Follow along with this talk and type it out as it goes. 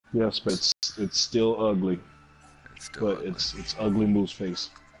Yes, but it's still ugly. It's still ugly. It's ugly moose face.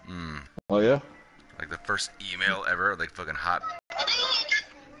 Mm. Oh yeah? Like the first email ever, like fucking hot.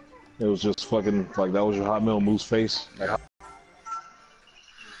 It was just fucking like that was your Hotmail moose face. Like, Yeah.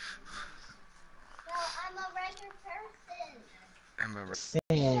 I'm a regular person.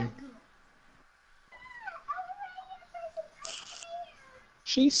 I'm a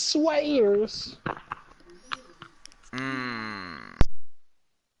she swears.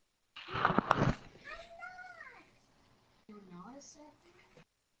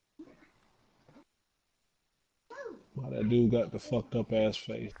 Why that dude got the fucked up ass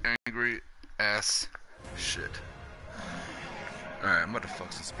face? Angry ass shit. Alright, I'm about to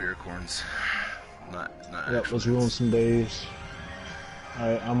fuck some spirit corns. Not Yep, let's ruin some days.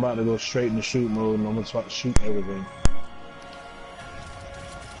 Alright, I'm about to go straight into shoot mode and I'm gonna start shoot everything.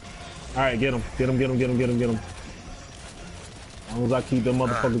 Alright, get him. Get him, get him, get him, get him, get him. As long as I keep them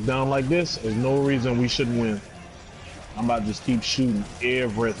motherfuckers down like this, there's no reason we shouldn't win. I'm about to just keep shooting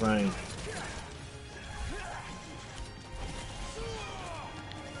everything.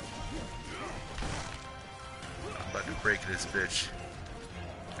 I'm about to break this bitch.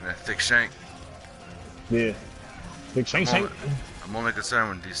 And that thick shank. Yeah. Big shank shank. I'm only concerned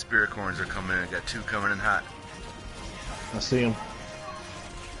when these spirit corns are coming in. I got two coming in hot. I see him.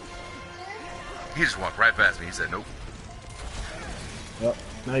 He just walked right past me. He said nope. Yep.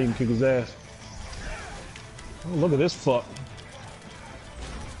 Now you can kick his ass. Oh, look at this fuck.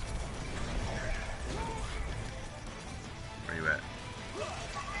 Where you at?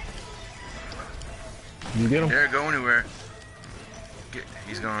 You get him? Dare go anywhere.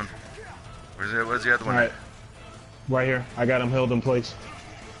 He's gone. Where's the other one? Alright. Right here. I got him held in place.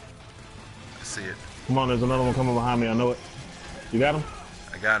 I see it. Come on, there's another one coming behind me. I know it. You got him?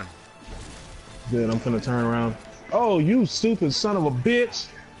 I got him. Good, I'm finna turn around. Oh, you stupid son of a bitch!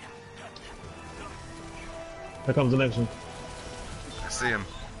 Here comes the next one. I see him.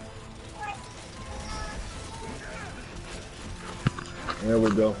 There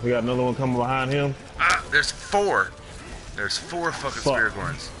we go. We got another one coming behind him. Ah, there's four. There's four fucking spirit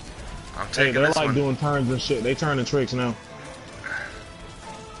corns. I'm taking they're this like one. doing turns and shit. They turning tricks now.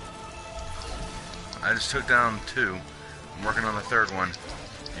 I just took down two. I'm working on the third one.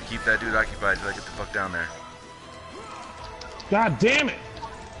 You keep that dude occupied till I get the fuck down there. God damn it!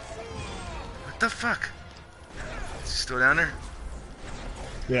 What the fuck? Is he still down there?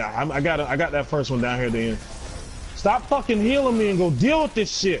 Yeah, I got that first one down here at the end. Stop fucking healing me and go deal with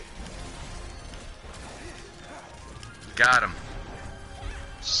this shit. Got him.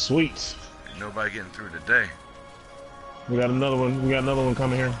 Sweet. Ain't nobody getting through today. We got another one. We got another one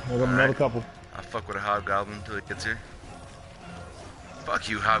coming here. We got another couple. I'll fuck with a hobgoblin until he gets here. Fuck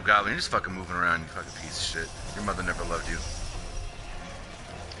you, hobgoblin. You're just fucking moving around, you fucking piece of shit. Your mother never loved you.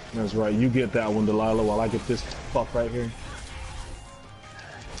 That's right. You get that one, Delilah, while I get this fuck right here.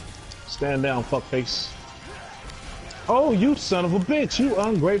 Stand down, fuckface. Oh, you son of a bitch. You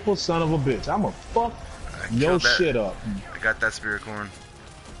ungrateful son of a bitch. I'ma fuck your shit up. I got that spirit corn.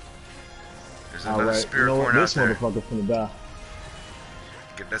 There's All another right. spirit You know corn what? out This there. motherfucker's finna die.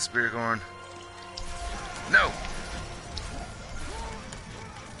 Get that spirit corn. No!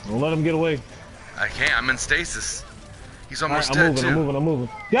 Don't let him get away. I can't. I'm in stasis. He's almost Right, dead, too. I'm moving.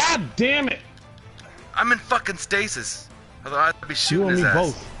 God damn it! I'm in fucking stasis. Otherwise, I'd be You shooting and his me ass.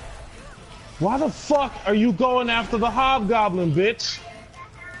 both. Why the fuck are you going after the hobgoblin, bitch?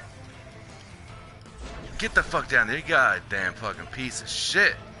 Get the fuck down there, you goddamn fucking piece of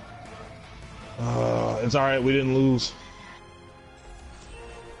shit. It's alright, we didn't lose.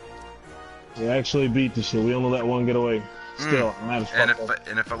 We actually beat the shit. We only let one get away. Still, I'm mad as fuck.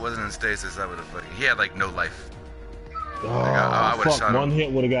 And if I wasn't in stasis, I would have fucking... He had like no life. Oh, I would've fuck, shot him. one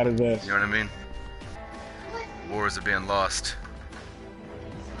hit would've got his ass. You know what I mean? Wars are being lost.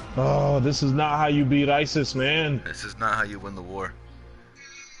 Oh, this is not how you beat ISIS, man. This is not how you win the war.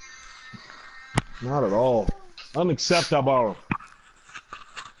 Not at all. Unacceptable.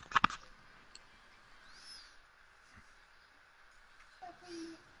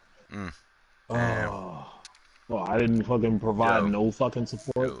 Oh. Well, I didn't fucking provide no fucking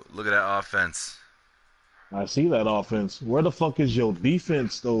support. Yo, look at that offense. I see that offense. Where the fuck is your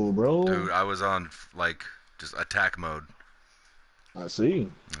defense, though, bro? Dude, I was on, like, just attack mode. I see.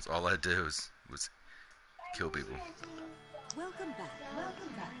 That's all I did was kill people. Welcome back.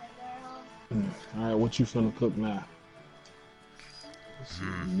 Welcome back. Alright, what you finna cook now?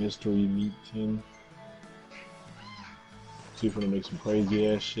 Mystery meat tin. See, you finna make some crazy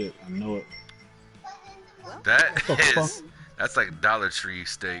ass shit. I know it. That's like Dollar Tree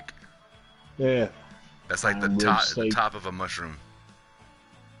steak. Yeah. That's like the top of a mushroom.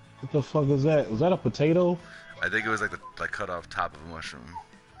 What the fuck is that? Was that a potato? I think it was like the cut off top of a mushroom.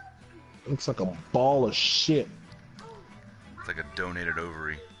 Looks like a ball of shit. It's like a donated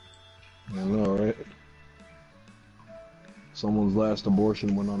ovary. I know, right? Someone's last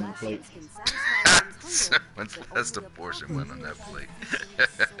abortion went on that plate. Someone's last abortion went on that plate.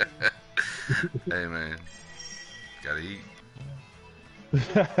 Hey man, gotta eat.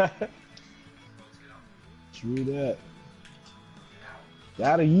 True that.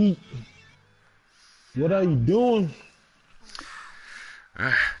 Gotta eat. What are you doing?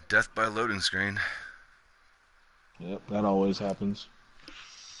 Death by loading screen. Yep, that always happens.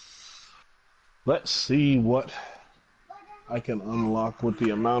 Let's see what I can unlock with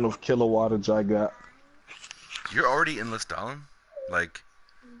the amount of kilowattage I got. You're already in Listalin? Like...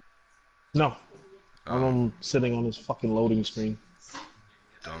 No. I'm sitting on this fucking loading screen.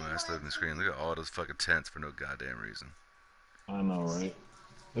 Dumbass loading screen. Look at all those fucking tents for no goddamn reason. I know, right?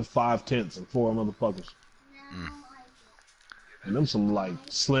 There's 5 tents and 4 motherfuckers. And them some, like,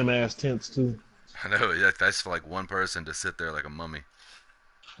 slim-ass tents, too. I know, that's for like one person to sit there like a mummy.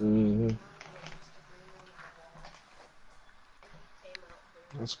 Mm-hmm.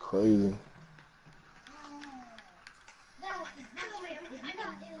 That's crazy.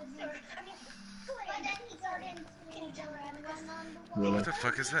 Really? What the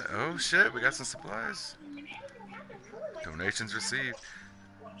fuck is that? Oh shit, we got some supplies. Donations received.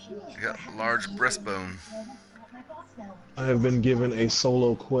 We got large breastbone. I have been given a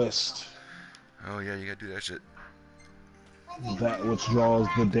solo quest. Oh yeah, you gotta do that shit. That which draws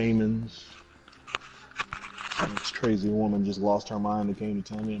the daemons. This crazy woman just lost her mind and came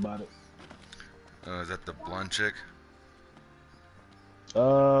to tell me about it. Is that the blonde chick?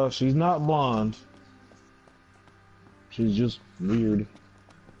 She's not blonde. She's just weird.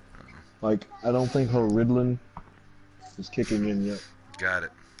 Like, I don't think her Ritalin is kicking in yet. Got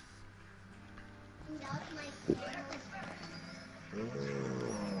it.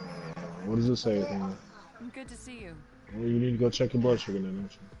 What does it say? Good to see you. Well, you need to go check your blood sugar then,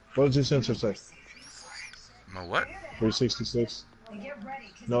 don't you? What does your sensor say? My what? 366.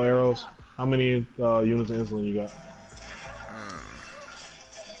 No arrows. How many units of insulin you got?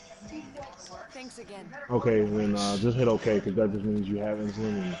 Thanks again. Okay, then just hit OK, because that just means you have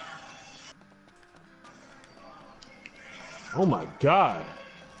insulin. And... Oh my god!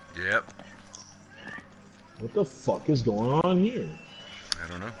 Yep. What the fuck is going on here? I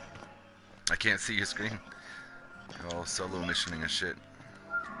don't know. I can't see your screen. You're all solo missioning and shit.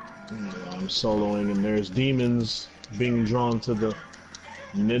 I'm soloing, and there's demons being drawn to the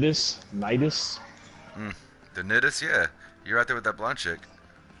nidus. The Nidus, yeah. You're out there with that blonde chick.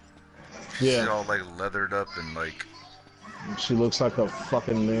 She's Yeah. all like leathered up and like... She looks like a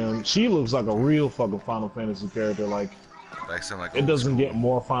fucking man. She looks like a real fucking Final Fantasy character. Like some like it old doesn't school. get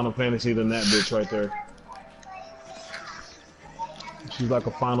more Final Fantasy than that bitch right there. She's like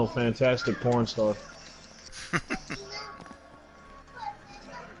a Final Fantastic porn star. You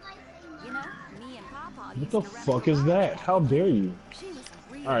know, me and Papa What the fuck is that? How dare you?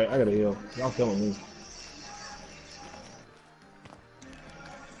 Alright, I gotta heal. Y'all killing me.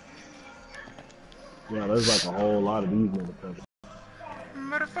 Yeah, there's like a whole lot of these motherfuckers.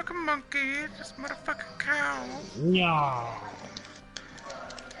 Motherfucking monkey, this motherfucking cow. Yeah.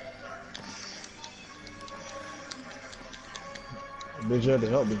 Bitch had to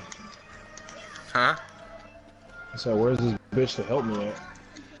help me. Huh? I said, where's this bitch to help me at?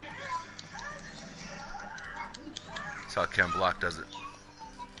 That's how Ken Block does it.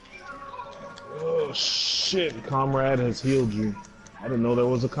 Oh shit, comrade has healed you. I didn't know there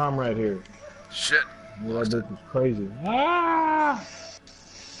was a comrade here. Shit. Well, that bitch was crazy. Ah!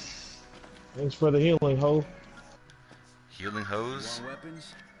 Thanks for the healing, ho. Healing hose?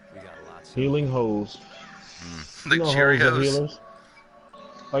 Weapons? We got lots. Healing hose. Like You know hoes are Cheerios? healers.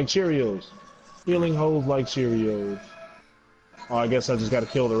 Like Cheerios. Healing hose like Cheerios. Oh, I guess I just gotta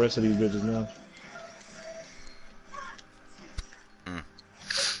kill the rest of these bitches now.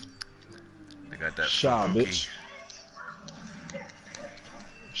 They got that Shaw, funky- bitch.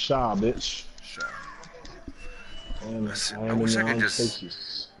 Shaw, bitch. Shaw. And I wish I could just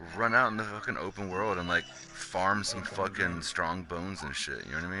spacious. run out in the fucking open world and like farm some fucking strong bones and shit,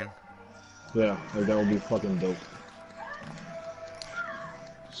 you know what I mean? Yeah, like that would be fucking dope.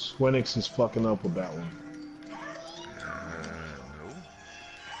 Swinix is fucking up with that one.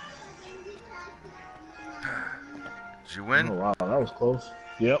 No. Did you win? Oh wow, that was close.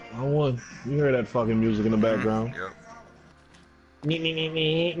 Yep, I won. You hear that fucking music in the background. Yep.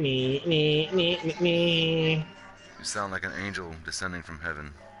 You sound like an angel descending from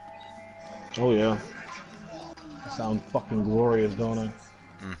heaven. Oh yeah. I sound fucking glorious, don't I?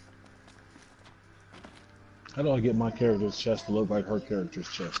 How do I get my character's chest to look like her character's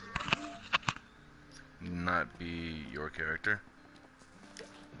chest? Not be your character.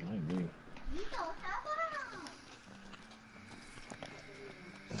 Might be.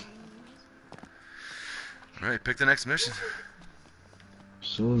 Alright, pick the next mission. As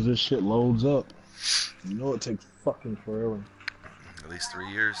soon as this shit loads up, you know it takes fucking forever. At least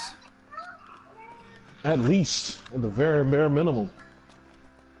 3 years. At least, at the very bare minimum.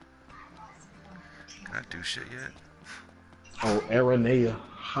 Can I do shit yet? Oh, Aranea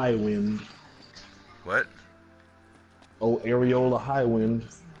Highwind. What? Oh, Areola Highwind.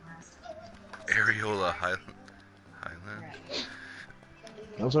 Areola Highland?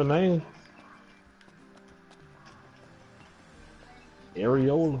 That's her name.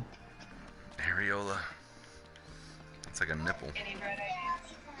 Areola. Areola. It's like a nipple.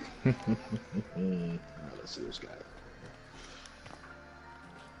 Alright, let's see this guy.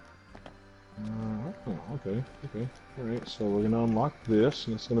 Okay. Alright, so we're gonna unlock this,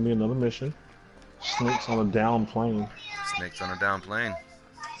 and it's gonna be another mission. Snakes on a down plane. Snakes on a down plane.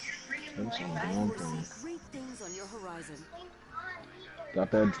 Snakes on a down plane. Great things on your horizon.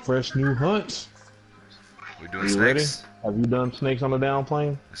 Got that fresh new hunt. We Are doing you ready? snakes? Have you done snakes on a down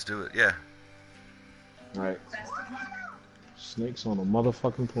plane? Let's do it. Yeah. Alright. Snakes on a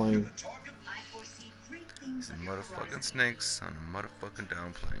motherfucking plane. Some motherfucking snakes on a motherfucking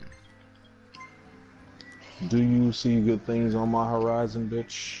down plane. Do you see good things on my horizon,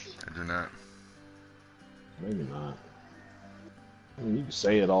 bitch? I do not. Maybe not. I mean, you can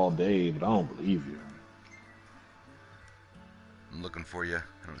say it all day, but I don't believe you. I'm looking for you.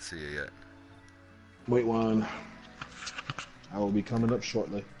 I don't see you yet. Wait one. I will be coming up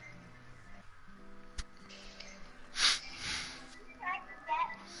shortly.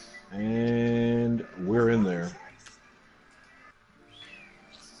 And we're in there.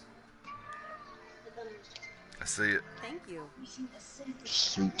 I see it. Thank you.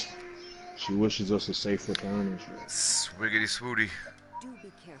 Sweet. She wishes us a safe return and shit. Swiggity swooty. Do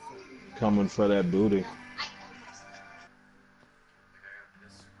be careful. Coming for that booty.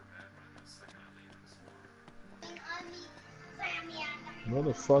 Where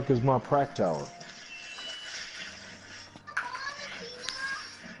the fuck is my prac tower?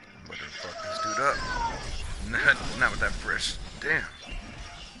 Better fuck this dude up. Not with that fresh. Damn.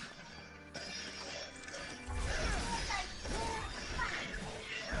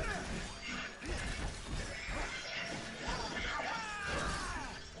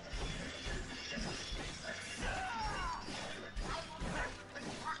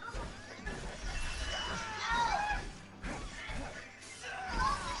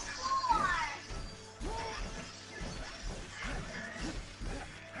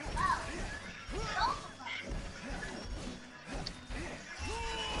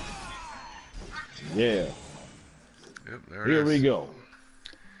 Yeah. Yep, there Here it is. we go.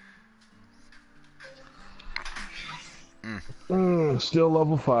 Still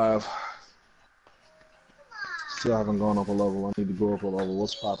level 5. Still haven't gone up a level. I need to go up a level.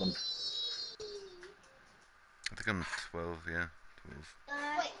 What's poppin'? I think I'm 12, yeah. 12.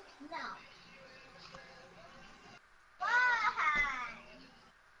 Wait, no. Why?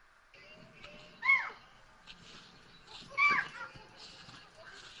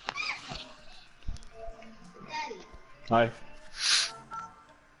 Daddy, Hi.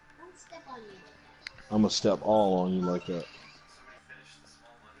 don't step on me. I'm gonna step all on you like that.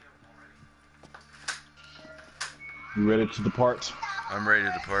 You ready to depart? I'm ready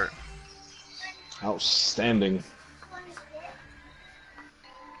to depart. Outstanding.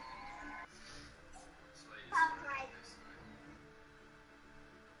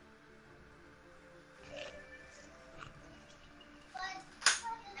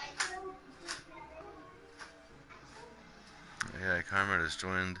 Yeah, Carmen has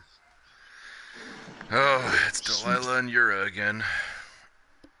joined. Oh, it's Delilah and Yura again.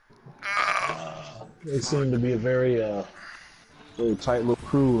 They seem to be a very, very tight little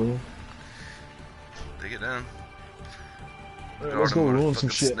crew. Huh? Take it down. Alright, let's go ruin some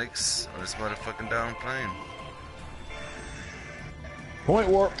Motherfucking shit. snakes on this motherfucking down plane. Point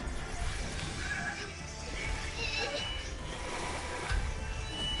warp.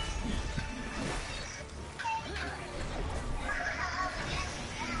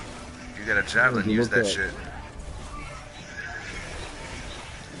 If you got a javelin, you use look that up. shit.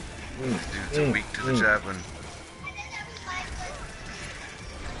 These dudes are weak to the javelin.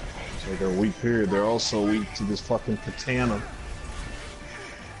 So they're weak, period. They're also weak to this fucking katana.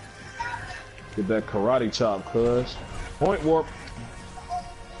 Get that karate chop, cuz. Point warp.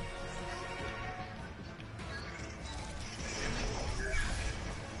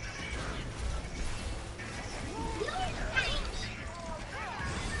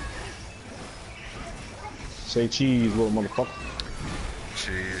 Say cheese, little motherfucker.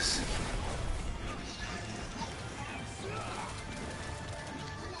 Cheese.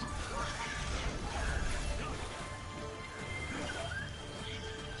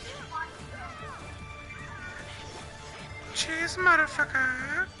 Cheese,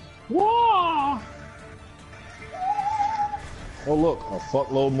 motherfucker. Whoa! Oh look, a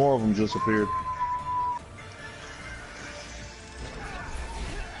fuckload more of them just appeared.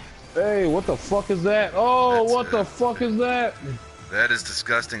 Hey, what the fuck is that? Oh, That's what the fuck is that? That is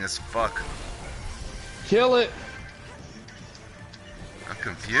disgusting as fuck. Kill it! I'm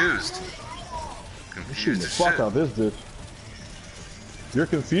confused. I'm shooting Confused the as fuck shit. out of this bitch. You're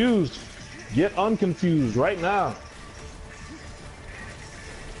confused. Get unconfused right now.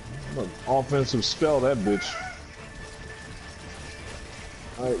 I'm gonna offensive spell that bitch.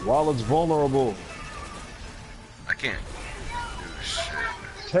 Alright, while it's vulnerable. I can't do shit.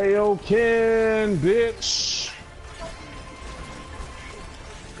 Teokin, bitch.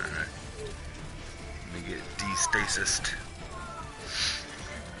 Alright. Let me get de-stasised.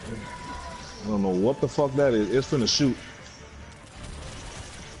 I don't know what the fuck that is. It's finna shoot.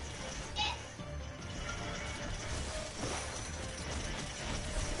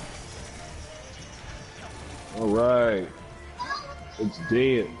 Alright. It's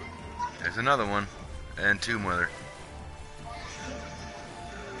dead. There's another one. And two more.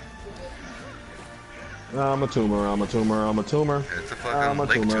 I'm a tumor, I'm a tumor, I'm a tumor. It's a I'm fucking a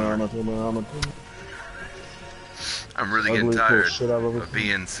lake tumor, tumor. I'm a tumor, I'm a tumor. I'm really getting Ugliest tired little shit I've ever of seen.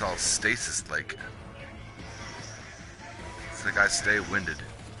 being all stasis like. It's like I stay winded.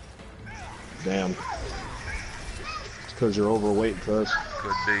 Damn. It's because you're overweight, cuz.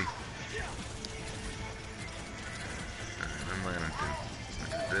 Could be. What am I gonna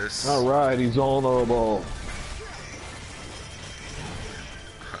do? I'll do this. Alright, he's vulnerable.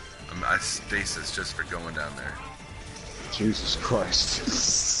 I stasis just for going down there. Jesus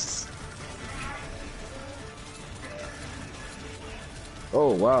Christ.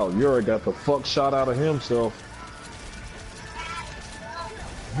 Oh wow, Yuri got the fuck shot out of himself.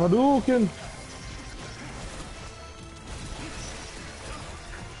 Hadouken!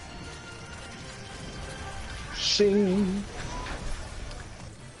 Shing!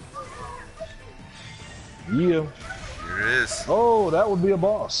 Yeah. Here it is. Oh, that would be a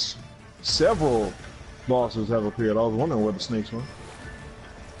boss. Several bosses have appeared. I was wondering where the snakes were.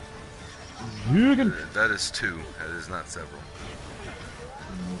 You can... That is two. That is not several.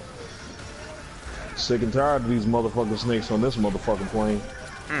 Sick and tired of these motherfucking snakes on this motherfucking plane.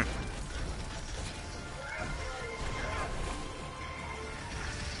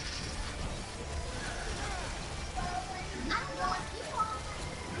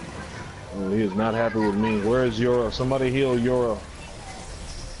 Oh, he is not happy with me. Where is Yura? Somebody heal Yura.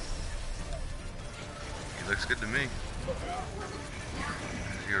 He looks good to me.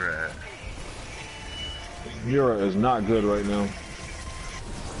 Where's you're at? Yura is not good right now.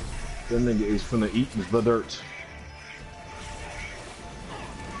 That nigga is finna eat the dirt.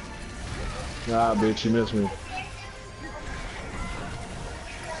 Ah, bitch, you missed me.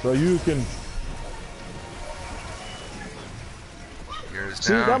 So you can... Here's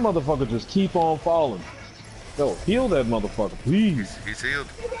See, that down. motherfucker just keep on falling. Yo, heal that motherfucker, please. He's healed.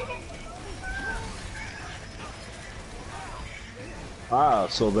 Ah,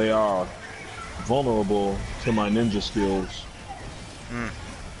 so they are vulnerable to my ninja skills.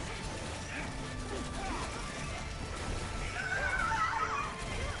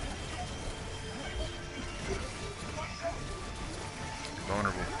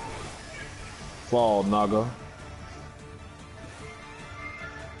 Vulnerable. Fall, Naga.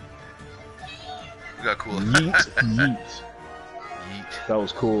 We got cool. Yeet, yeet. Yeet. That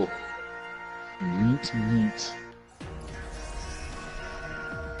was cool. Yeet, yeet.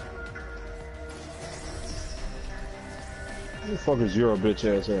 Where the fuck is Yura bitch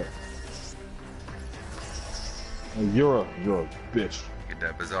ass at? Oh, Yura, you're a bitch. Get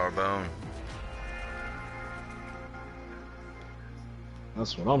that bizarre bone.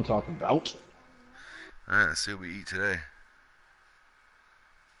 That's what I'm talking about. Alright, let's see what we eat today.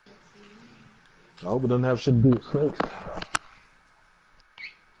 I hope it doesn't have shit to do with snakes.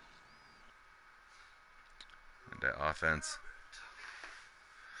 That offense.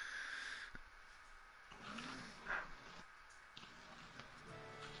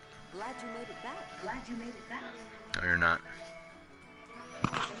 Glad you made it back. Glad you made it back. No, you're not.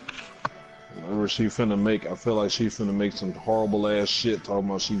 Whatever she finna make, I feel like she finna make some horrible ass shit talking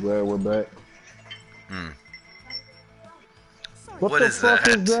about she glad we're back. What What the is fuck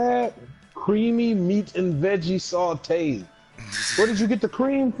that? is that? Creamy meat and veggie saute. Where did you get the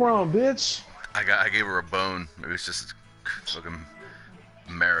cream from, bitch? What I gave her a bone. Maybe it's just fucking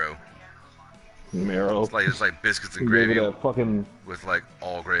marrow. Marrow. It's like biscuits and You gave gravy her that fucking. with like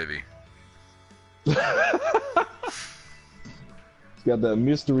all gravy. It's got that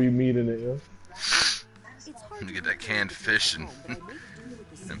mystery meat in it, yeah. It's hard You to get that canned fish and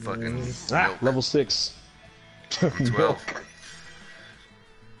and fucking milk. Level 6. I'm 12.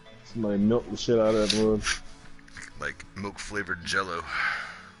 Somebody milk the shit out of that wood. Like milk flavored Jello.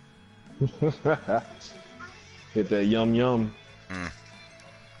 Hit that yum yum. Mm.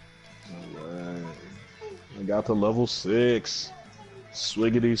 Alright. I got to level 6.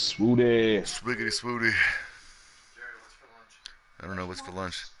 Swiggity swooty. Swiggity swooty. I don't know what's for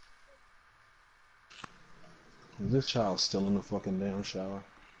lunch. Is this child still in the fucking damn shower?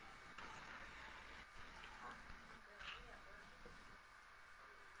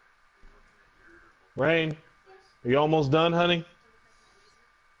 Rain, are you almost done, honey?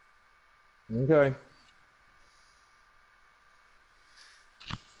 Okay.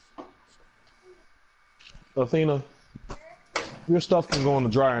 Athena, your stuff can go in the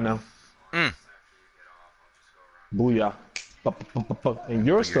dryer now. Mm. Booyah. And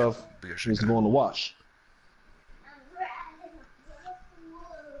your stuff booyah needs to shaka. go in the wash.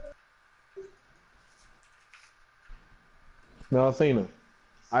 Now, Athena,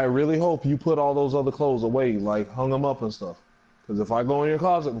 I really hope you put all those other clothes away, like hung them up and stuff. Because if I go in your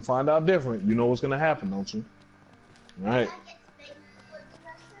closet and find out different, you know what's going to happen, don't you? All right.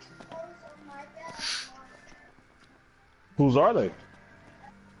 Whose are they?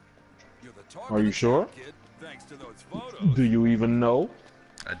 You're the talk Are of you the sure? town, kid, thanks to those photos. Do you even know?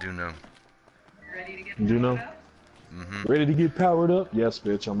 I do know. You do know? Mm-hmm. Ready to get powered up? Yes,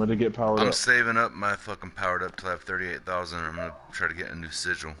 bitch. I'm ready to get powered I'm up. saving up my fucking powered up till I have 38,000. I'm gonna try to get a new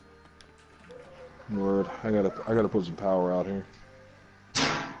sigil. Word. I gotta put some power out here.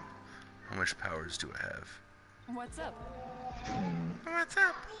 How much powers do I have? What's up? What's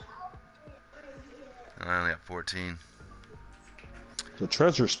up? I only got 14. The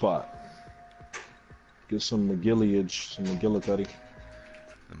treasure spot. Get some McGilliage, some McGillicuddy.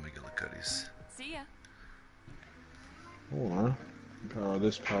 The McGillicuddies. See ya. Hold on. Power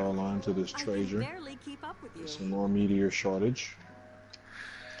this power line to this I can treasure. barely keep up with you. Some more meteor shortage.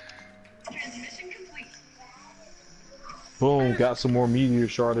 Boom, got some more meteor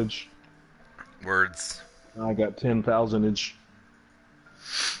shortage. Words. I got 10,000-age.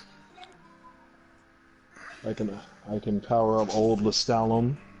 I can power up old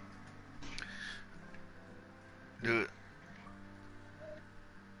Lestalum. Do it.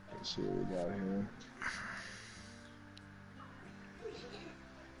 Let's see what we got here.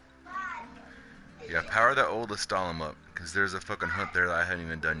 Yeah, power that old Lestalum up, because there's a fucking hunt there that I haven't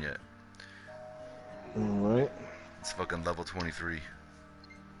even done yet. Alright. It's fucking level 23.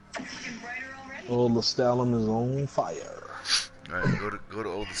 Old Lestalum is on fire. Alright, go to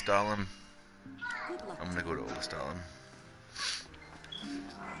old Lestalum. Good luck. I'm gonna go to old Lestalum.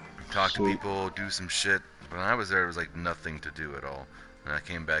 Talk to Sweet. people, do some shit. When I was there, it was like nothing to do at all. And I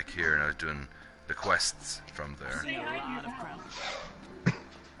came back here and I was doing the quests from there.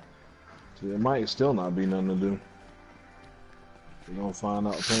 See, there might still not be nothing to do. We're gonna find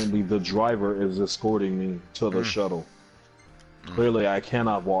out. Apparently, the driver is escorting me to the shuttle. Clearly, I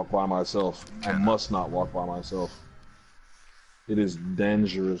cannot walk by myself. I must not walk by myself. It is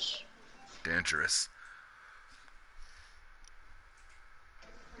dangerous. Dangerous.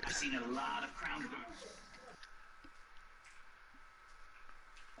 I've seen a lot of crown girls.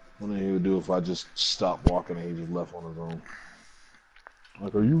 What do he would do if I just stopped walking and he just left on his own?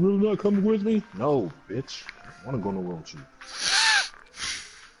 Like, are you really not coming with me? No, bitch. I want to go nowhere with you.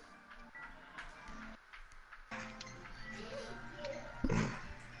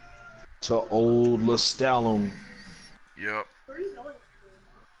 To old Lestalum. Yep.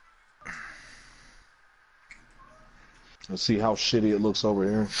 Let's see how shitty it looks over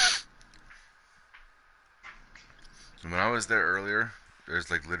here. When I was there earlier,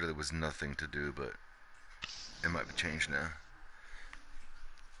 there's like literally was nothing to do, but it might be changed now.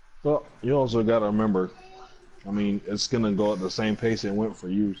 Well, you also gotta remember, I mean, it's gonna go at the same pace it went for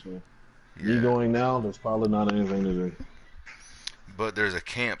you, so me going now, there's probably not anything to do. But there's a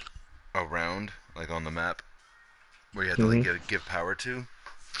camp around, like on the map, where you have to like give power to,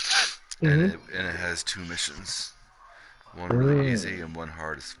 and it has 2 missions. One really easy and one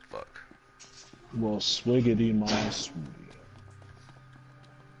hard as fuck. Well, swiggity my sweetie.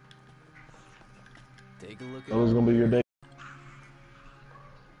 Take a look at That was gonna be your day.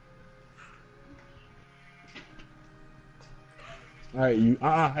 Alright, you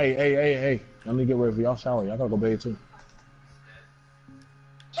hey. Let me get ready for y'all shower. Y'all gotta go bathe too.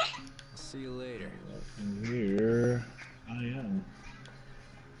 See you later. And here I am.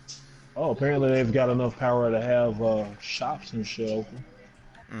 Oh, apparently they've got enough power to have shops and shit open.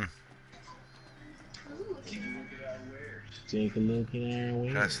 Mm. Ooh, take a look at our wares. Take a look at our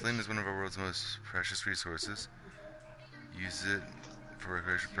wares. Gasoline is one of our world's most precious resources. Use it for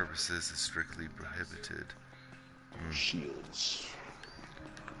recreational purposes is strictly prohibited. Shields.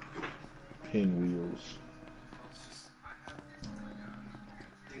 Pinwheels.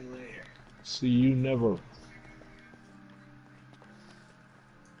 See you later. See you never.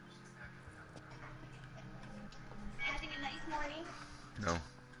 Having a nice morning. No.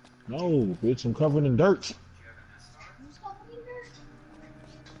 No, bitch, I'm covered in dirt. Who's covered in dirt?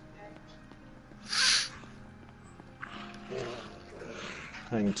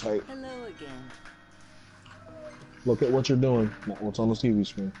 Hang tight. Hello again. Look at what you're doing, not what's on the TV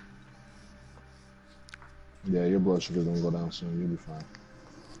screen. Yeah, your blood sugar's gonna go down soon. You'll be fine.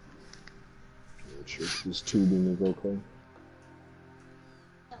 Make sure this tubing is okay.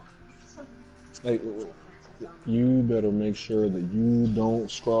 Hey, you better make sure that you don't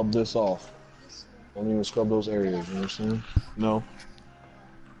scrub this off. Don't even scrub those areas, you understand? No.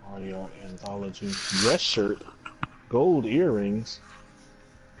 Audio anthology. Dress shirt. Gold earrings.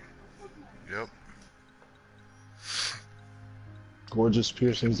 Yep. Gorgeous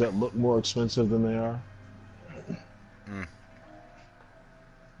piercings that look more expensive than they are.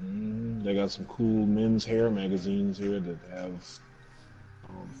 They got some cool men's hair magazines here that have.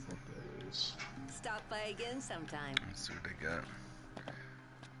 Oh, the fuck that is. Stop by again sometime. Let's see what they got.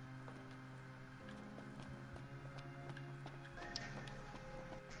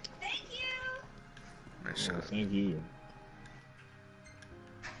 Thank you. Nice Oh, shot. thank you.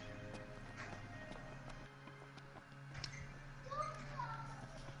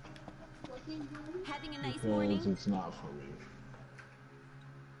 Having a nice Because morning. it's not for me.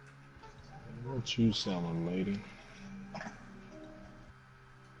 What you selling, lady?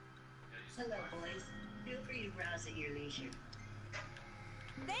 Hello, boys. Feel free to browse at your leisure.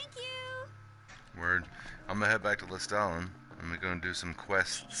 Thank you. Word. I'm gonna head back to Lestalin. I'm gonna go and do some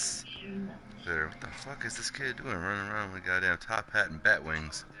quests there. What the fuck is this kid doing? Running around with a goddamn top hat and bat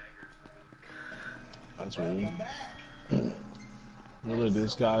wings. That's weird. Really,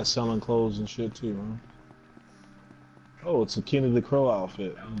 this guy's selling clothes and shit too, huh? Oh, it's a Kenny the Crow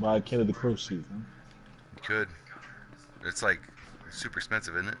outfit. Buy a Kenny the Crow suit, huh? You could. It's like super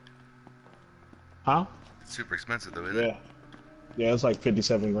expensive, isn't it? Huh? It's super expensive though, isn't Yeah. it? Yeah, it's like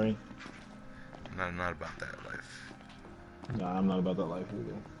 57 grand. I'm not about that life. Nah, I'm not about that life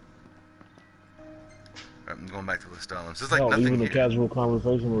either. I'm going back to Lestalin. So it's like Hell, nothing even the here. casual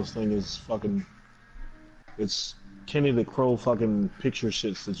conversationalist thing is fucking. It's Kenny the Crow fucking picture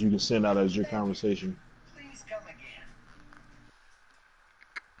shits that you can send out as your conversation. Please come again.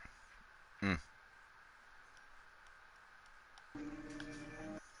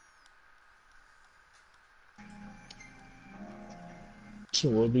 So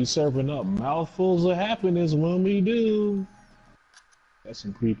we'll be serving up mouthfuls of happiness when we do. That's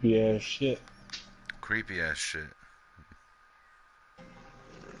some creepy ass shit. Creepy ass shit.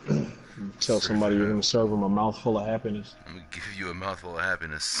 Tell somebody you're gonna serve them a mouthful of happiness. I'm gonna give you a mouthful of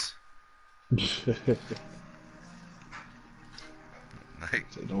happiness. Like,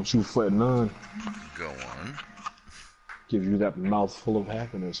 Say, don't you fret none. go on. Give you that mouthful of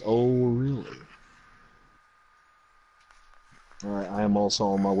happiness. Oh, really? Alright, I am also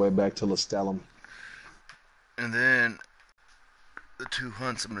on my way back to Lestalin. And then the two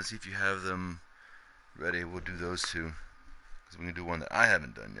hunts, I'm gonna see if you have them ready. We'll do those two. Because we can do one that I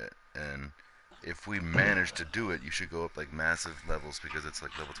haven't done yet. And if we manage to do it, you should go up like massive levels because it's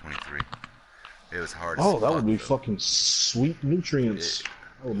like level 23. It was hard as Oh, fuck. that would be though. fucking sweet nutrients.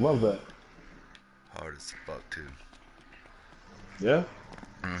 I would love that. Hard as fuck too. Yeah?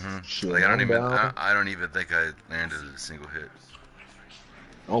 Mm-hmm. Shit, Like I I'm down. don't even think I landed a single hit.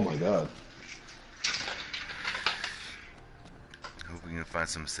 Oh my god. Hope we can find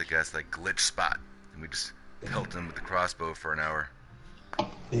some sick ass like glitch spot and we just pelt him with the crossbow for an hour.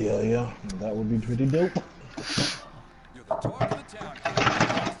 Yeah, that would be pretty dope. You're the talk of the town.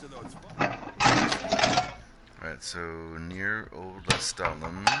 Thanks to those photos. Alright, so near Old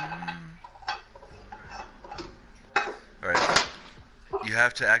Lestalin. Alright. You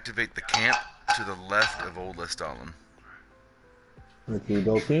have to activate the camp to the left of Old Lestalin. Okie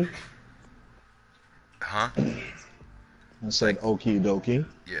dokie. Huh? I said okie dokie.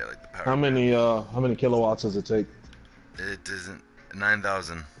 Yeah, like the power. How many kilowatts does it take? It isn't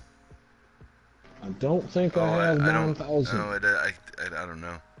 9,000. I don't think I have I 9,000. don't. No, I don't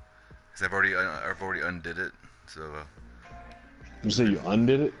know. Cause I've already undid it. So You say you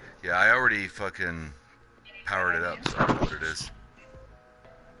undid it? Yeah, I already fucking powered it up, so I don't know what it is.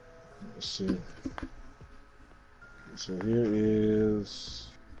 Let's see. So here is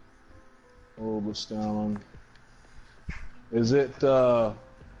Orbis down. Is it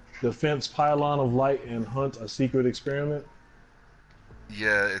Defense Pylon of Light and Hunt a Secret Experiment?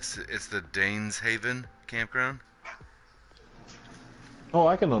 Yeah, it's the Danes Haven campground. Oh,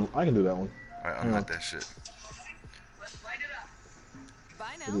 I can do that one. Alright, unlock that shit.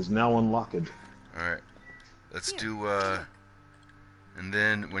 Bye It now. is now unlocked. Alright. Let's do and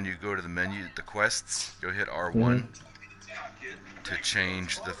then when you go to the menu, the quests, you'll hit R1 to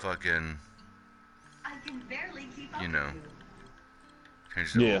change the fucking, you know,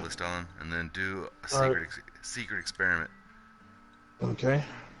 change the whole list on, and then do a secret experiment. Okay.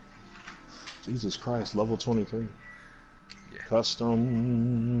 Jesus Christ, level 23. Yeah.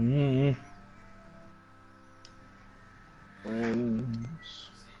 Custom. Friends.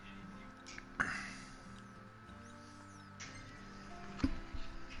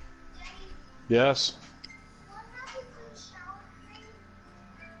 Yes.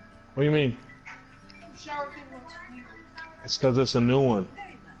 What do you mean? It's because it's a new one.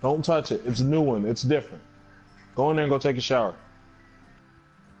 Don't touch it. It's a new one. It's different. Go in there and go take a shower.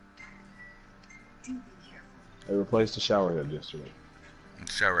 They replaced the shower head yesterday.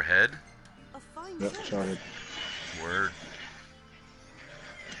 Shower head? A fine Yep, set. shower head. Word.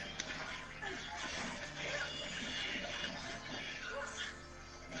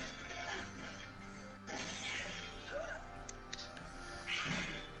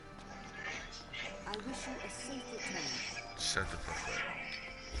 I wish you a safe return. Shut the fuck up.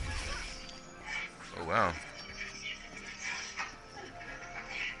 Oh wow.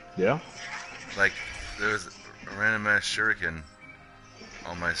 Yeah? Like, there was a random ass shuriken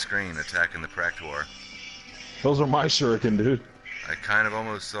on my screen attacking the Praktor. Those are my shuriken, dude. I kind of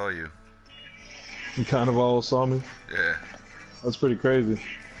almost saw you. You kind of all saw me. Yeah. That's pretty crazy.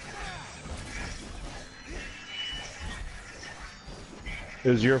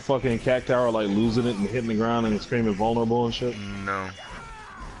 Is your fucking cat tower like losing it and hitting the ground and screaming vulnerable and shit? No.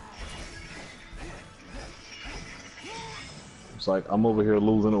 It's like I'm over here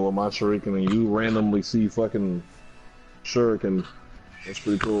losing it with my shuriken and you randomly see fucking shuriken. That's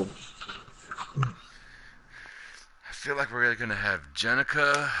pretty cool. I feel like we're gonna have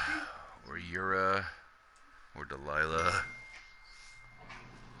Jenica, or Yura, or Delilah.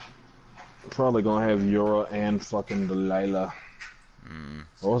 Probably gonna have Yura and fucking Delilah.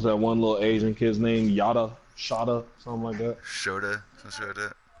 What was that one little Asian kid's name? Yada? Shada? Something like that? Shota, something like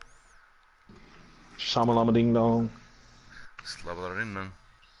that. Shamalama ding dong. Slabalarinnan.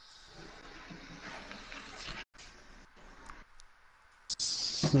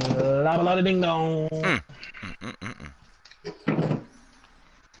 Laba ding dong.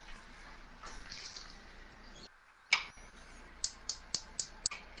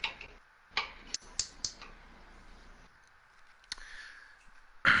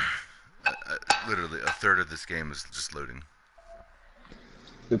 Literally, a third of this game is just loading.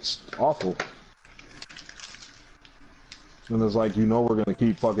 It's awful. And it's like, you know we're gonna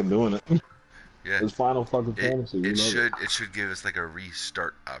keep fucking doing it. Yeah. It's Final fucking Fantasy. It should give us like a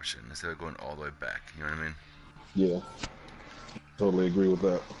restart option instead of going all the way back. You know what I mean? Yeah. Totally agree with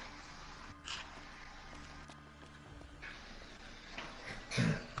that.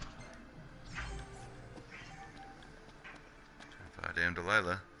 Damn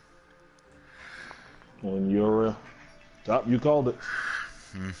Delilah. And you're top, you called it.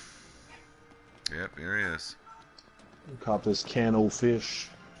 Yep, here he is. Caught this can of fish.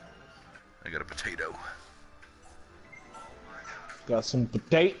 I got a potato. Got some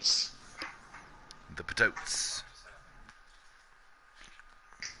potatoes. The potatoes.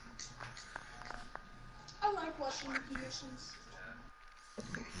 I like watching the conditions.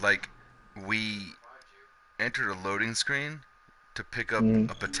 Like, we entered a loading screen to pick up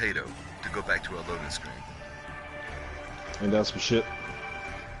a potato to go back to a loading screen. And that's some shit.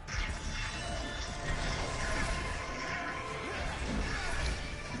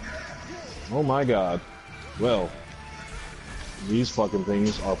 Oh my god. Well, these fucking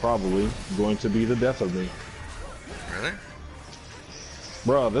things are probably going to be the death of me. Really?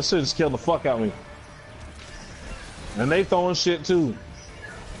 Bruh, this shit just killed the fuck out of me. And they throwing shit too.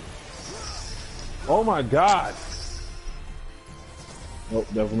 Oh my god. Oh,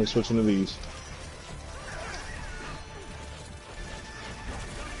 definitely switching to these.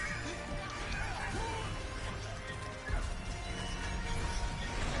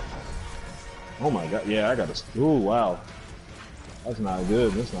 Oh my god, yeah, I gotta. Ooh, wow. That's not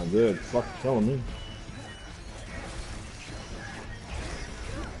good. That's not good. Fuck killing me.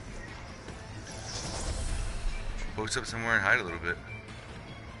 Post up somewhere and hide a little bit.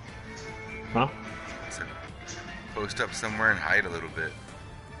 Huh? So, post up somewhere and hide a little bit.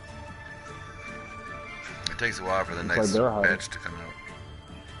 It takes a while for the Looks next like they're hiding. batch to come out.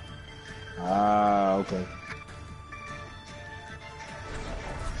 Ah, okay.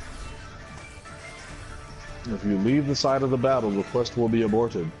 If you leave the site of the battle, the quest will be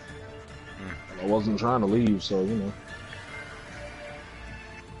aborted. I wasn't trying to leave, so you know.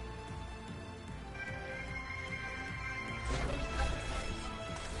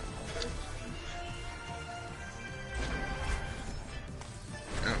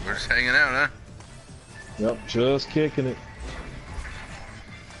 Oh, we're just hanging out, huh? Yep, just kicking it.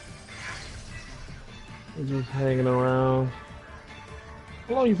 We're just hanging around.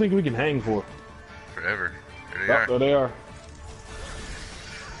 How long do you think we can hang for? Forever. There they Yep, are. there they are.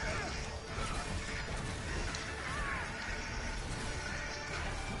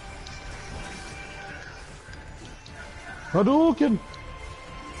 Hadouken!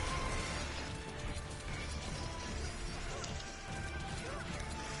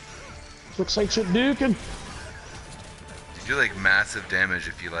 Looks like shit duking. You do like massive damage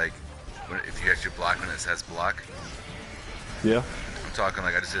if you like, if you actually block when it says block. Yeah. I'm talking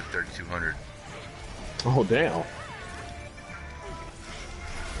like I just did 3,200. Oh, damn.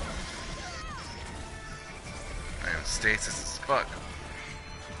 I am stasis as fuck.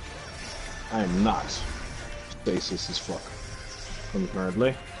 I am not stasis as fuck.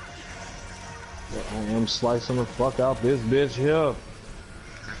 Apparently. But I am slicing the fuck out this bitch here. Where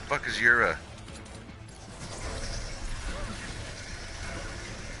the fuck is Yura?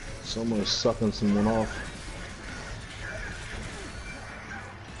 Someone's sucking someone off.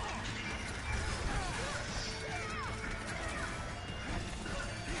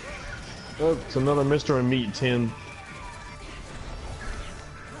 Oh, it's another Mr. and Meat tin.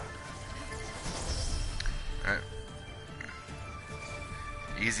 Alright.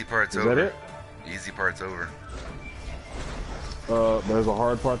 Easy part's Is over. that it? Easy part's over. There's a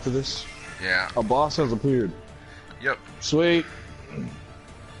hard part to this. Yeah. A boss has appeared. Yep. Sweet.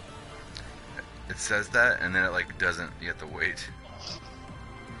 It says that, and then it like doesn't. You have to wait.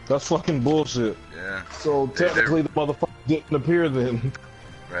 That's fucking bullshit. Yeah. So technically the motherfucker didn't appear then.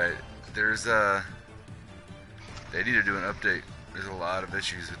 Right. There's they need to do an update. There's a lot of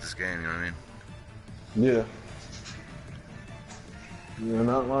issues with this game, you know what I mean? Yeah. You're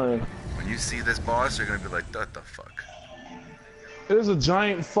not lying. When you see this boss, you're gonna be like, what the fuck? It is a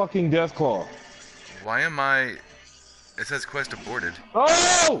giant fucking death claw. Why am I... It says quest aborted.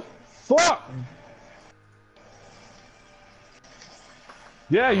 Oh! Fuck!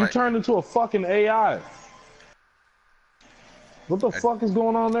 Yeah, you Alright. turned into a fucking AI. What the fuck is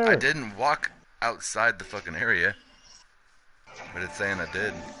going on there? I didn't walk outside the fucking area. But it's saying I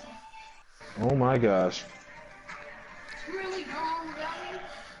did. Oh my gosh. Really wrong about me?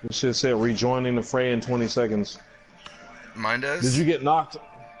 This shit said rejoining the fray in 20 seconds. Mine does? Did you get knocked?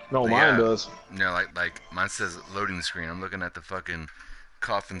 No, Yeah. mine does. No, like mine says loading screen. I'm looking at the fucking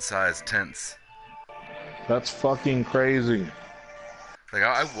coffin-sized tents. That's fucking crazy. Like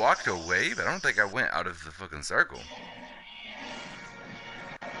I walked away, but I don't think I went out of the fucking circle.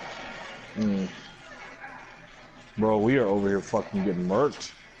 Bro, we are over here fucking getting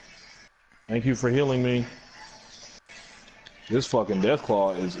murked. Thank you for healing me. This fucking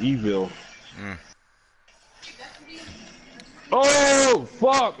Deathclaw is evil. Oh,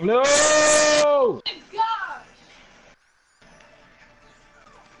 fuck, no! Oh my gosh!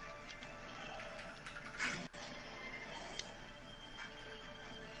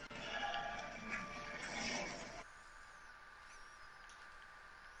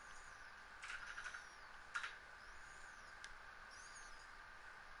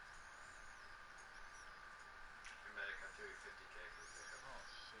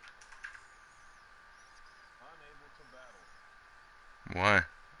 Why?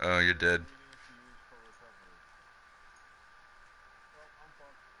 Oh, you're dead.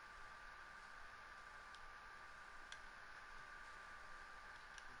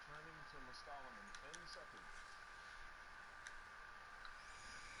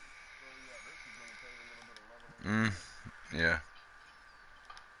 Yeah.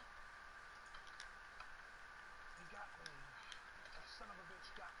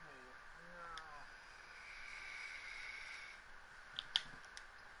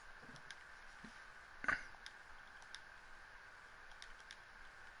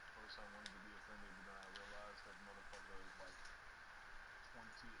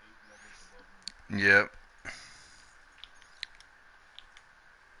 Yep.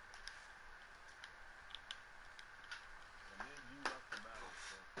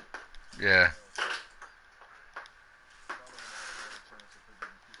 Yeah.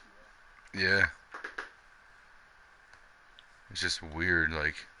 Yeah. It's just weird,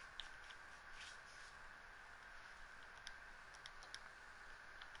 like.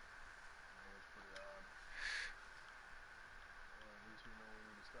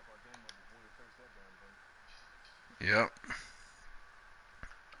 Yep.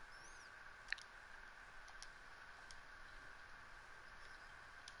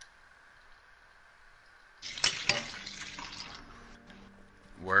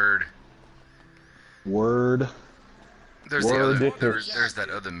 Word. Word. There's Word. there's that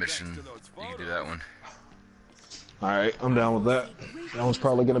other mission. You can do that one. Alright, I'm down with that. That one's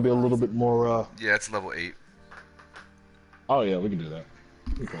probably gonna be a little bit more, Yeah, it's level 8. Oh yeah, we can do that.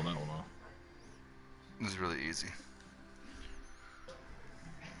 We can pull that one off. It's really easy.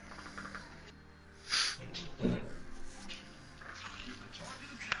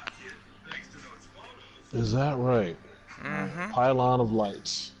 Is that right? Mm-hmm. Pylon of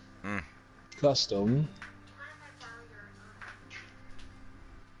lights. Mm. Custom.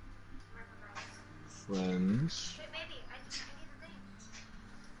 Friends.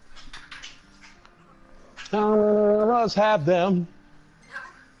 Let's have them.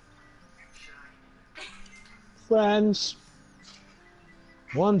 Friends.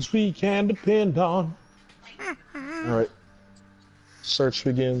 Ones we can depend on. Alright. Search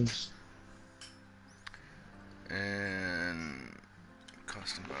begins. And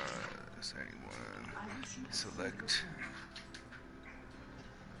customize anyone. Select.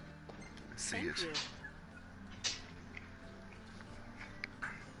 See Thank it. you.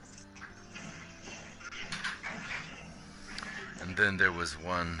 And then there was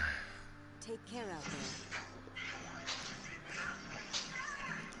one. Take care out there.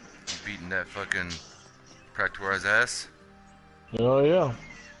 Beating that fucking Practorized ass. Oh yeah.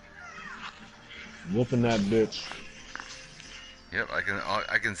 Whooping that bitch. Yep,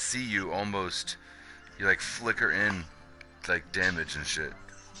 I can see you almost. You like flicker in like damage and shit.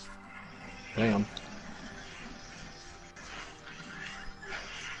 Damn.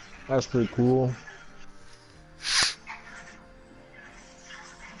 That's pretty cool.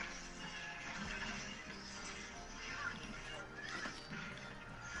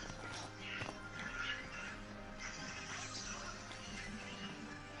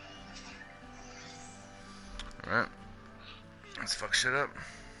 Alright. Let's fuck shit up.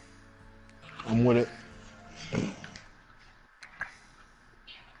 I'm with it.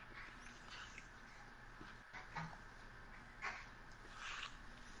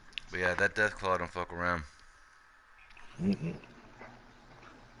 But yeah, that Deathclaw don't fuck around.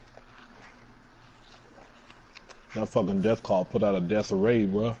 That fucking Deathclaw put out a death array,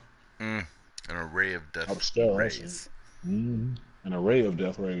 bro. An array of death Upstairs. rays. An array of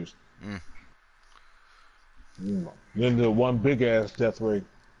death rays. Mm. Then the one big ass death ray.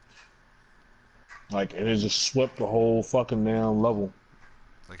 Like, and it just swept the whole fucking damn level.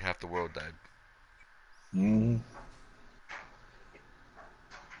 Like half the world died.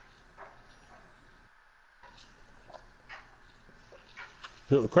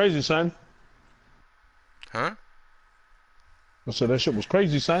 Crazy, son. Huh? I said that shit was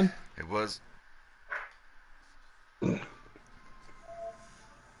crazy, son. It was.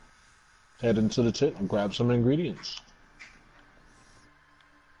 Head into the tent and grab some ingredients.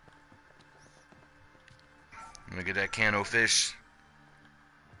 I'm gonna get that can of fish.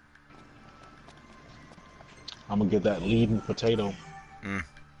 I'm gonna get that leading potato. Mm.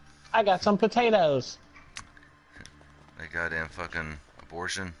 I got some potatoes. That goddamn fucking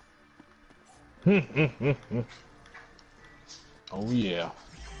abortion. Oh yeah.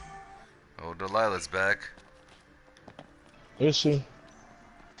 Oh, Delilah's back. Is she?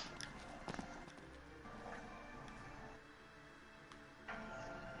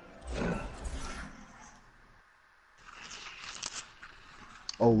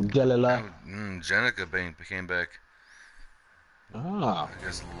 Oh, Delilah. Jenica came back. Ah. I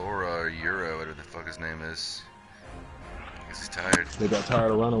guess Laura or Euro, whatever the fuck his name is. I guess he's tired. They got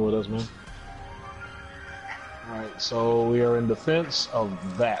tired of running with us, man. Alright, so we are in defense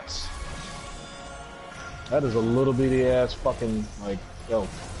of that. That is a little bitty ass fucking, like, yo.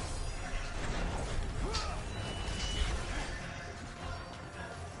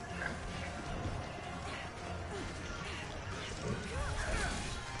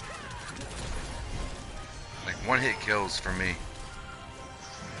 Like one hit kills for me.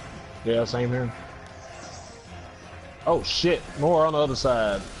 Yeah, same here. Oh shit, more on the other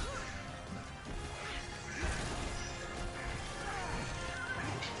side.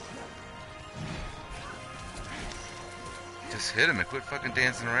 Just hit him and quit fucking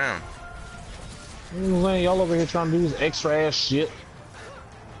dancing around. You know what I'm saying? Y'all over here trying to do this extra ass shit.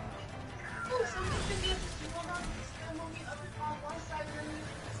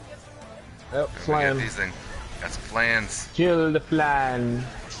 Yep, We get flan. these things. That's plans. Kill the flan.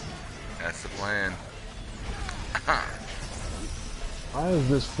 That's the plan. Why is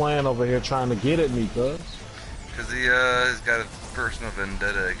this flan over here trying to get at me, cuz? Because he's got a personal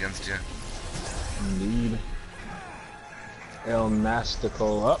vendetta against you. Indeed. El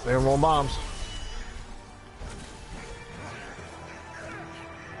Nastico. Up, there are more bombs.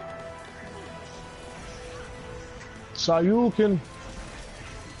 Sayukin.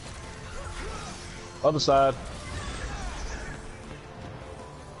 Other side.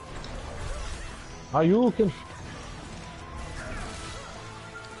 Hayukin.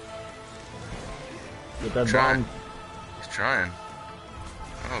 Get that Trying. bomb. He's trying.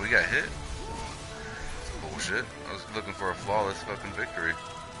 Oh, we got hit? That's bullshit. I was looking for a flawless fucking victory.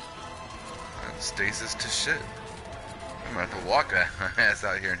 Stasis to shit. I'm gonna have to walk my ass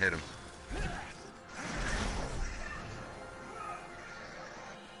out here and hit him.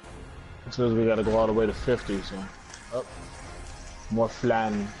 It says we gotta go all the way to 50, so. Oh. More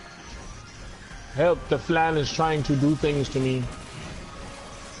flan. Help, the flan is trying to do things to me.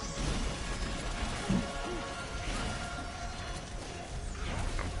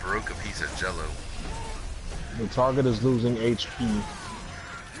 I broke a piece of jello. The target is losing HP.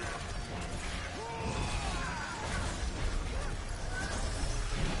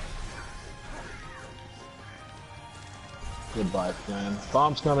 Goodbye, flan.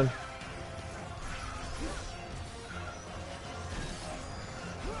 Bomb's coming.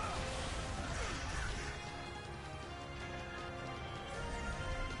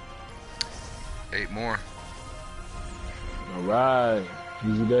 Eight more. Alright.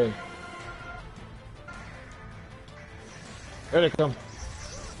 Easy day. There they come.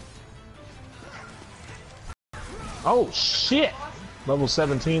 Oh, shit! Level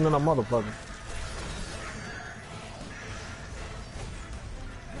 17 and a motherfucker.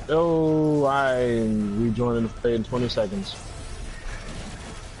 Oh, I'm rejoining the fray in 20 seconds.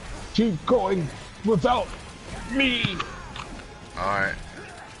 Keep going without me! Alright.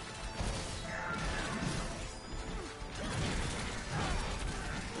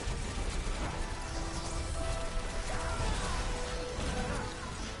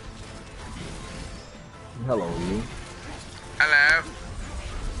 Hello, you. Hello.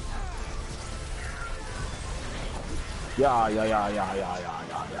 Yeah.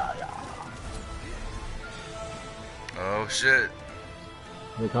 Oh shit.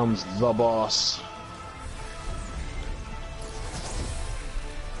 Here comes the boss.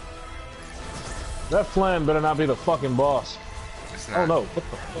 That flan better not be the fucking boss. It's not. Oh no, what the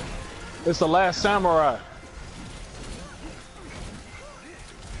fuck? It's the last samurai.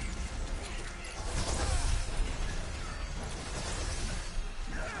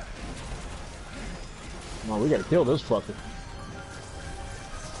 Come on, we gotta kill this fucker.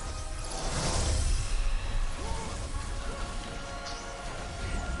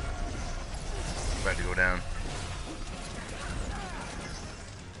 About to go down.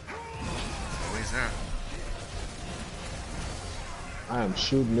 Oh, he's not. I am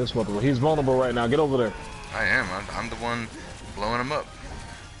shooting this motherfucker. He's vulnerable right now. Get over there. I am. I'm the one blowing him up.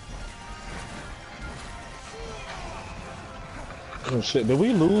 Oh shit, did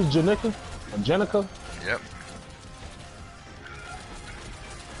we lose Janica? Jenica? Yep.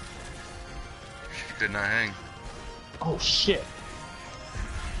 She could not hang. Oh shit.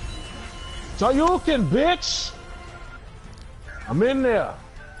 Sayukin, bitch! I'm in there.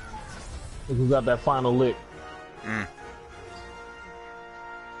 Look who got that final lick.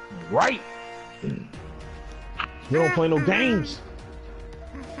 Right! You don't play no games.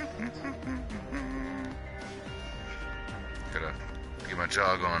 Gotta get my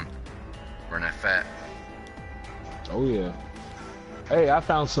jog on. Burn that fat. Oh yeah. Hey, I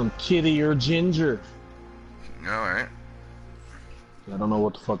found some kitty or ginger. Alright. I don't know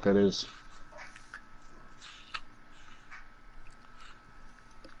what the fuck that is.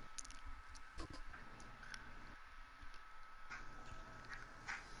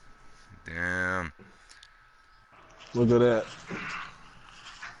 Damn. Look at that.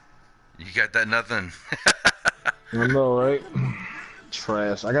 You got that nothing. I know, right?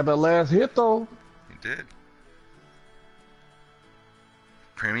 Trash. I got that last hit though. You did.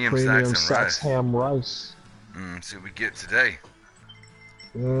 Premium Premium Saxon Sax rice. ham rice. See what we get today.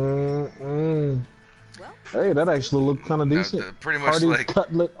 Hey, that actually looked kind of decent. Pretty much Hearty like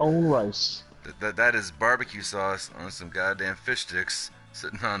cutlet on rice. that is barbecue sauce on some goddamn fish sticks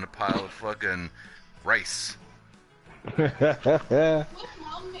sitting on a pile of fucking rice. That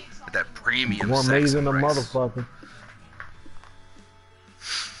premium Gourmet's Saxon in the rice. motherfucker.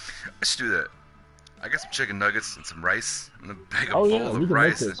 Let's do that. I got some chicken nuggets and some rice. I'm gonna bake a Oh bowl yeah, we of can make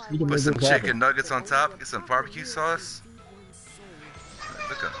rice and this. We can put make some this happen. chicken nuggets on top. Get some barbecue sauce.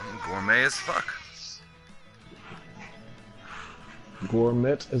 Look, I'm gourmet as fuck.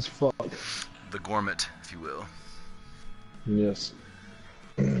 Gourmet as fuck. The gourmet, if you will. Yes.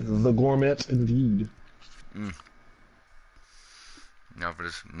 The gourmet indeed. Now for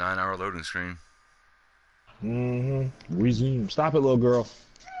this 9-hour loading screen. Resume. Stop it, little girl.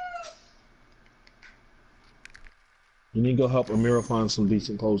 You need to go help Amira find some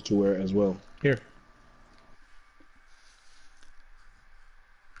decent clothes to wear as well. Here.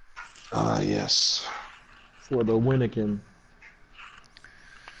 Ah, yes. For the Winnikin.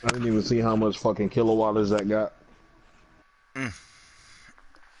 I didn't even see how much fucking kilowatts that got.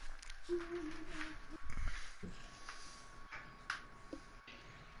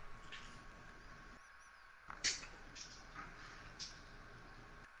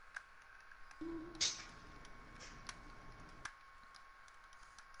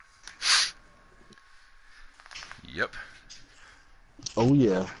 Yep. Oh,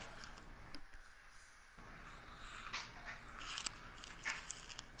 yeah.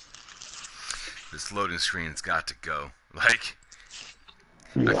 This loading screen's got to go. Like,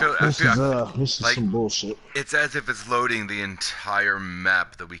 Yeah, this is like, some bullshit. it's as if it's loading the entire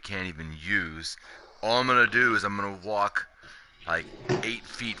map that we can't even use. All I'm gonna do is I'm gonna walk like 8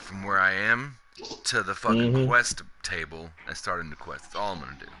 feet from where I am to the fucking quest table and start a new quest. That's all I'm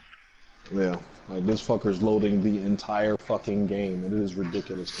gonna do. Yeah, like this fucker's loading the entire fucking game. It is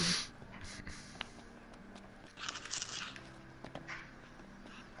ridiculous to me.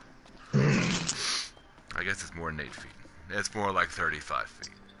 I guess it's more than 8 feet. It's more like 35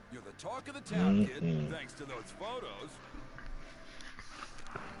 feet. You're the talk of the town, kid, thanks to those photos.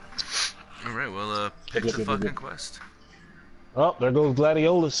 Alright, well, pick the fucking quest. Oh, there goes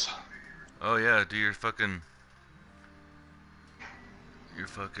Gladiolus. Oh yeah, do your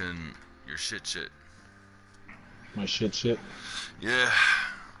shit. My shit. Yeah.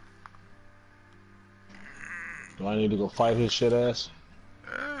 Do I need to go fight his shit ass?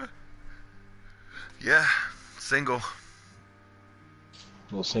 Yeah, single.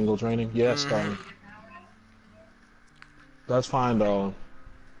 Little single training? Yes, darling. That's fine, darling.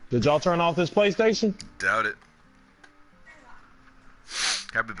 Did y'all turn off this PlayStation? Doubt it.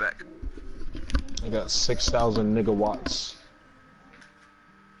 I'll be back. I got 6,000 nigga watts.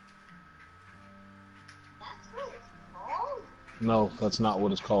 No, that's not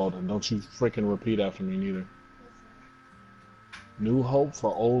what it's called. And don't you freaking repeat after me, neither. New Hope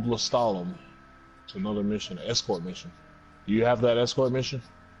for Old Lestalem. It's another mission, an escort mission. Do you have that escort mission?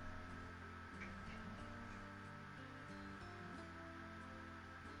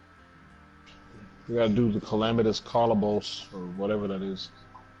 We gotta do the Calamitous Carlibos, or whatever that is,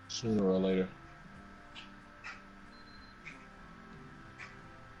 sooner or later.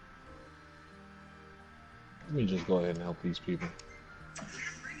 Let me just go ahead and help these people.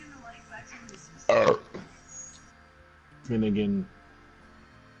 Finnegan.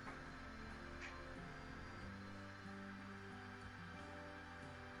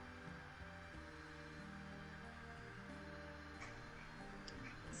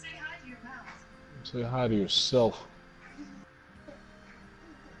 Say hi to yourself.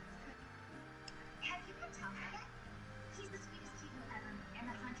 Have you met Tom yet? He's the sweetest kid you'll ever meet, and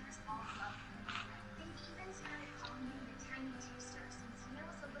the hunters all love him. They've even started calling him the Tiny Toaster since he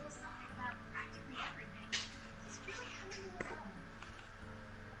knows a little something about practically everything. He's really coming to his own.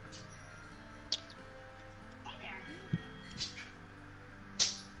 Hey there.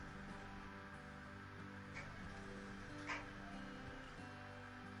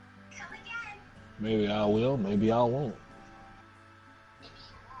 Come again. Maybe I will, maybe I won't.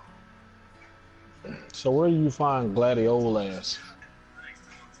 So where do you find Gladiolas?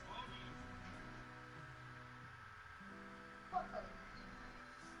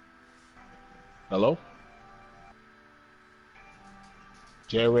 Hello?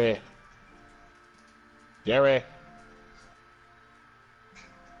 Jerry? You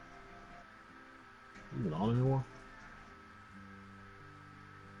even on anymore?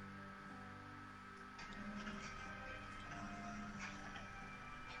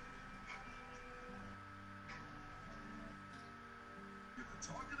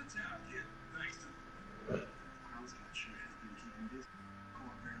 Talk of the town, kid. Thanks to Carlsbad sure has been keeping busy.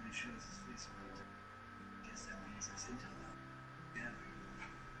 Cole barely shows his face around. Guess that means it's intel now. Yeah.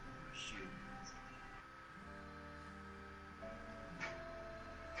 Shoot.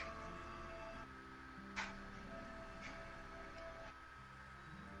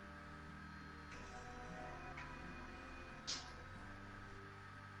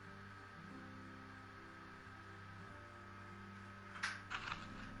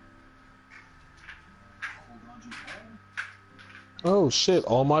 Oh shit,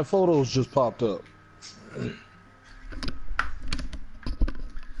 all my photos just popped up. Did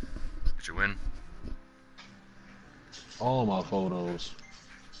you win? All my photos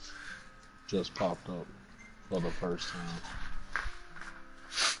just popped up for the first time.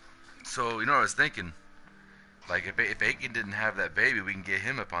 So, you know what I was thinking? Like, if Aiken didn't have that baby, we can get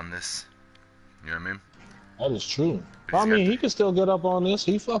him up on this. You know what I mean? That is true. But he's I got mean, the- he can still get up on this.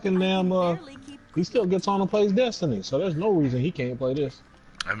 He fucking damn, he still gets on and plays Destiny, so there's no reason he can't play this.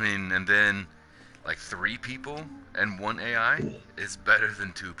 I mean, and then, like, 3 people and 1 AI is better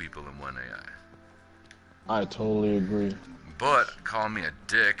than 2 people and 1 AI. I totally agree. But, call me a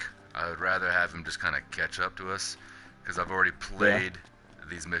dick, I would rather have him just kind of catch up to us, because I've already played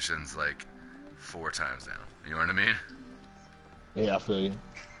these missions, like, 4 times now. You know what I mean? Yeah, I feel you.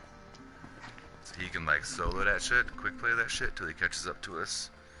 So he can, like, solo that shit, quick play that shit, till he catches up to us.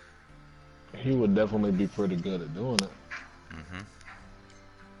 He would definitely be pretty good at doing it. Mm-hmm.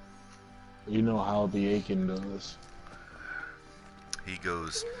 You know how the Aiken does. He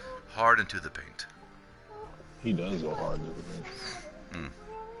goes hard into the paint. He does go hard into the paint.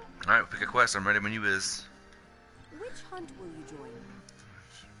 Alright, pick a quest. I'm ready when you is. Which hunt will you join?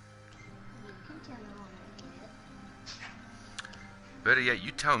 Better yet,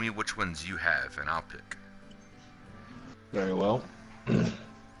 you tell me which ones you have, and I'll pick. Very well. If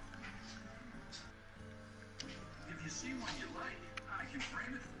you see one you like, I can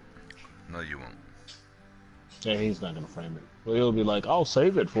frame it for you. No, you won't. Yeah, he's not gonna frame it. But he'll be like, I'll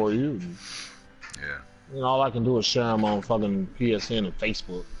save it for you. Yeah. And all I can do is share them on fucking PSN and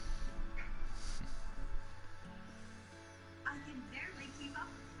Facebook.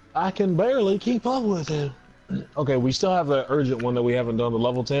 I can barely keep up with him. Okay, we still have the urgent one that we haven't done, the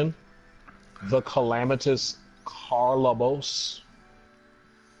level 10. The Calamitous Carlabos.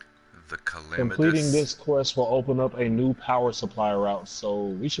 The Calamitous. Completing this quest will open up a new power supply route, so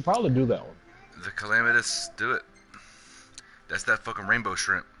we should probably do that one. The Calamitous, do it. That's that fucking rainbow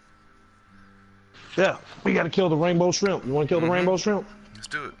shrimp. Yeah, we gotta kill the rainbow shrimp. You wanna kill the rainbow shrimp? Let's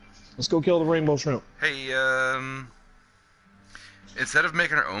do it. Let's go kill the rainbow shrimp. Hey, instead of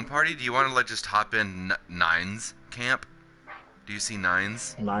making our own party, do you want to like just hop in Nines camp? Do you see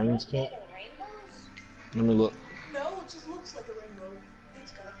Nines? Nines camp? Let me look. No, it just looks like a rainbow.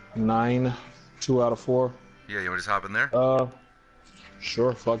 It's got 9, 2 out of 4. Yeah, you want to just hop in there?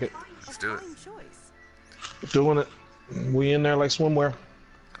 Sure, fuck it. Let's do it. Fine choice. Doing it. We in there like swimwear.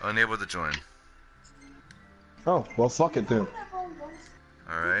 Unable to join. Oh, well, fuck it then.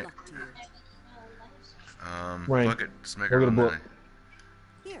 Alright. Luck to you. Rain, Fuck it. Just make go our get a own book. night.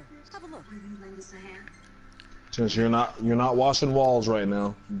 Here, have a look. Since you're not washing walls right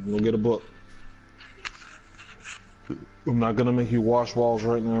now, we'll get a book. I'm not gonna make you wash walls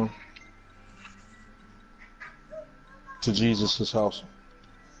right now. To Jesus' house.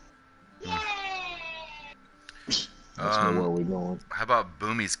 That's not where we're going. How about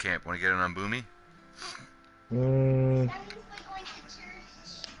Boomy's camp? Want to get in on Boomy?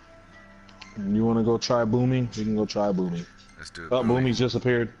 You want to go try Boomy? You can go try Boomy. Let's do it. Oh, Boomy's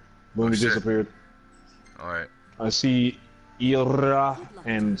disappeared. Boomy shit. disappeared. Alright. I see Ira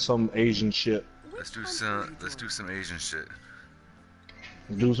and some Asian shit. Let's do some Asian shit.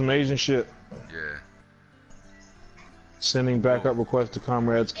 Do some Asian shit. Yeah. Sending backup request to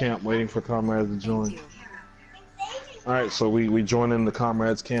Comrades camp, waiting for Comrades to join. Alright, so we join in the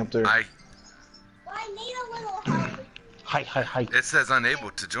Comrades camp there. I need a little help. Hi. It says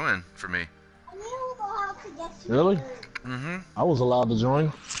unable to join for me. I need a little help to get to Really? Mm-hmm. I was allowed to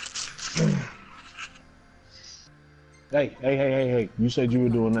join. Hey. You said you were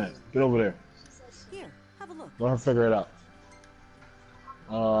doing that. Get over there. Here, have a look. Let her figure it out.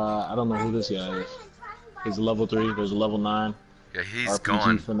 I don't know who this guy is. He's a level 3. There's a level 9. Yeah, he's RPG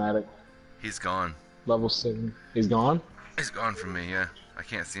gone. fanatic. He's gone. Level 7. He's gone? He's gone from me, yeah. I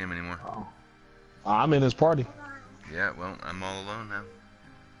can't see him anymore. Oh. I'm in his party. Yeah, well, I'm all alone now.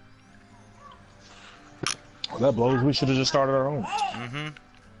 That blows. We should have just started our own.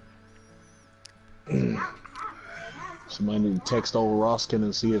 Mm-hmm. Somebody need to text old Roskin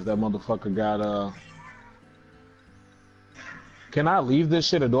and see if that motherfucker got, Can I leave this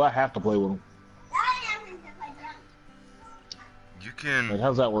shit or do I have to play with him? You can... Like,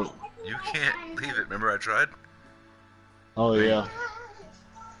 how's that work? You can't leave it. Remember I tried? Oh, yeah.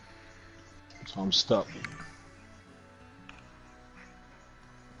 So I'm stuck.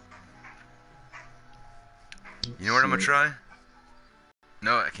 You know what I'm gonna try?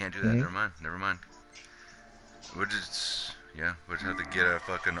 No, I can't do that. Mhm. Never mind. We'll just... Yeah, we'll just have to get a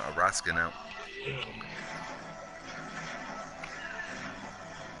fucking Roskin out.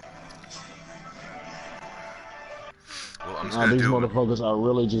 Well, I'm just gonna These do. motherfuckers are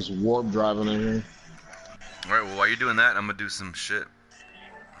really just warp driving in here. All right. Well, while you're doing that, I'm gonna do some shit.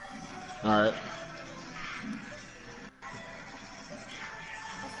 All right. A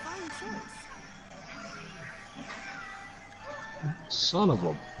fine choice. Son of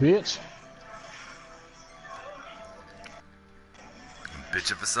a bitch.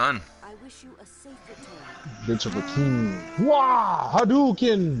 Bitch of a son. I wish you a safe return. Bitch of a king. Wah!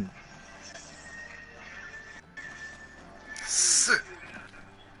 Hadouken! Sick.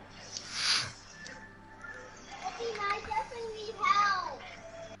 I definitely need help.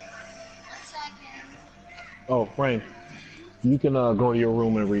 1 second. Oh, Frank. You can go to your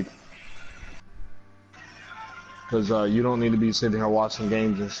room and read. Because you don't need to be sitting here watching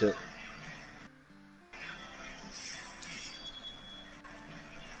games and shit.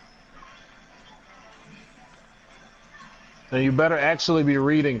 And you better actually be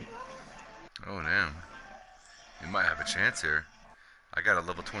reading. Oh damn. You might have a chance here. I got a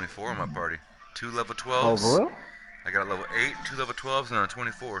level 24 on my party. 2 level 12s. Oh, for real? I got a level 8, 2 level 12s, and a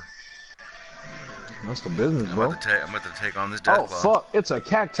 24. That's the business, I'm bro. about to take on this death Oh, claw. fuck. It's a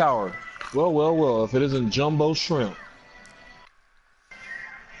cat tower. Well, well, well. If it isn't jumbo shrimp.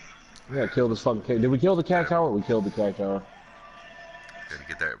 We gotta kill this fucking cat. Did we kill the cat tower? We killed the cat tower. Gotta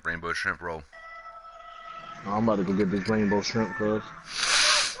get that rainbow shrimp roll. Oh, I'm about to go get this rainbow shrimp, cuz.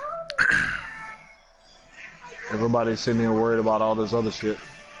 Everybody's sitting here worried about all this other shit.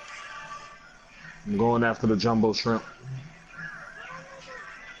 I'm going after the jumbo shrimp.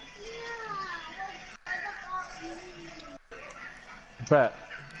 Pat.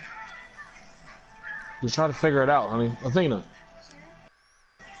 Just try to figure it out, honey. Athena.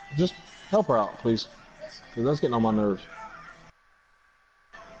 Just help her out, please. Because that's getting on my nerves.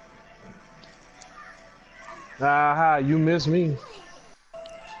 Aha, you miss me.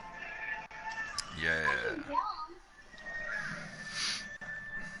 Yeah.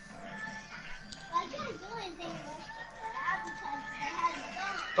 I can't do anything with that because it has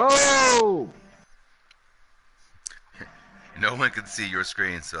Oh! No one can see your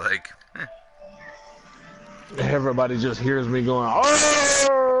screen, so like. Everybody just hears me going,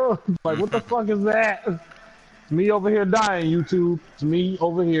 oh! Like, what the fuck is that? It's me over here dying, YouTube. It's me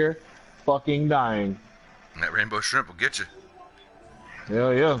over here fucking dying. That rainbow shrimp will get you.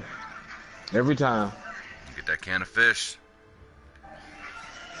 Hell yeah. Every time. Get that can of fish.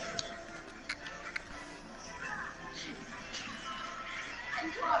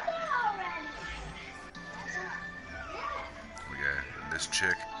 We got this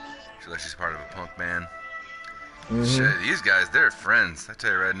chick. She's like she's part of a punk band. Shit, these guys, they're friends. I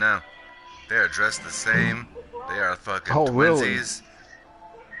tell you right now. They are dressed the same. They are fucking Oh, really? twinsies.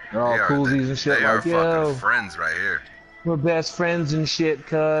 They're all coolsies and shit. They are Like, fucking yo, friends right here. we're best friends and shit,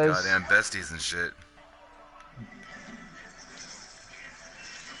 cuz. Goddamn besties and shit.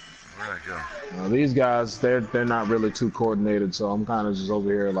 Where'd I go? Now, these guys, they're not really too coordinated, so I'm kind of just over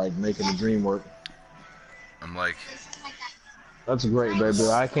here, like, making the dream work. I'm like, That's great, baby.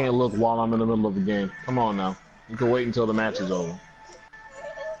 I can't look while I'm in the middle of the game. Come on now. You can wait until the match is over.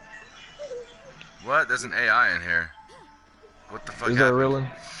 what? There's an AI in here. What the fuck Is there happened? really?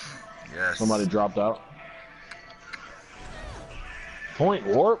 Yes. Somebody dropped out. Point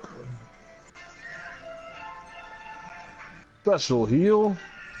warp. Special heal.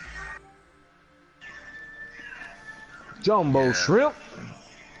 Jumbo Yeah. shrimp.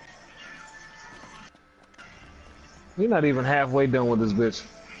 We're not even halfway done with this bitch.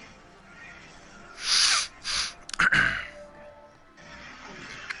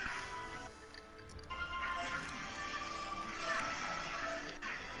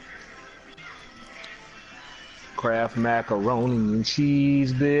 Kraft macaroni and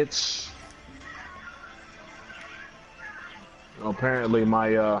cheese, bitch. Apparently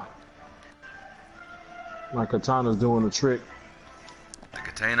my katana's doing the trick. The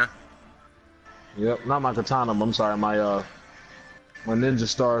katana. Yep, not my katana, but I'm sorry, my ninja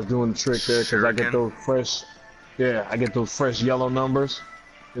star is doing the trick there because I get Shuriken? those fresh, yeah, I get those fresh yellow numbers.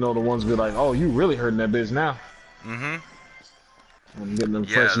 You know, the ones be like, oh, you really hurting that bitch now. Mm-hmm. I'm getting them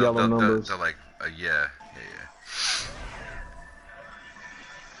Yeah, fresh yellow numbers. they're like, yeah.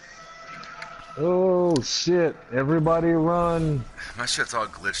 Oh shit! Everybody run! My shit's all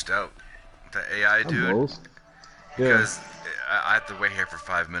glitched out. The AI dude. Almost. Yeah. Because I have to wait here for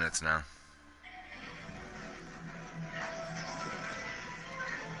 5 minutes now.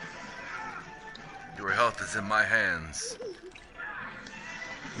 Your health is in my hands.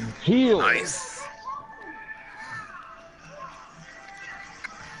 Heal. Nice.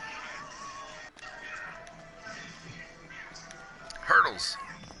 Hurdles.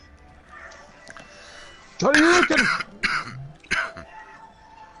 Hadouken!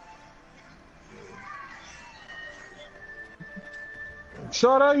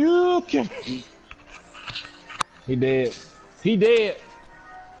 Shut up, you can. He dead. He dead.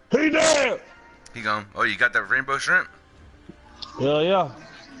 He dead. He gone. Oh, you got that rainbow shrimp? Hell yeah.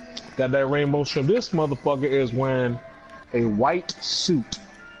 Got that rainbow shrimp. This motherfucker is wearing a white suit.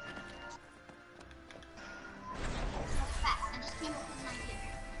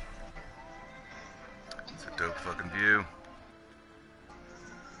 It's a dope fucking view.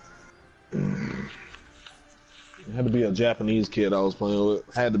 It had to be a Japanese kid I was playing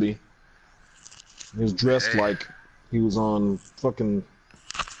with. Had to be. He was dressed like he was on fucking...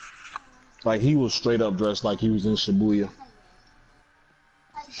 Like he was straight up dressed like he was in Shibuya.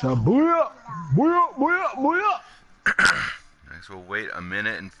 Shibuya! Buya! Buya! Buya! Next, we'll wait a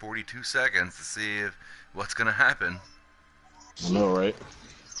minute and 42 seconds to see if what's gonna happen. I know, right?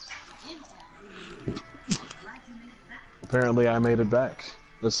 Apparently I made it back.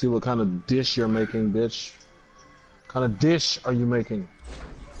 Let's see what kind of dish you're making, bitch. What kind of dish are you making?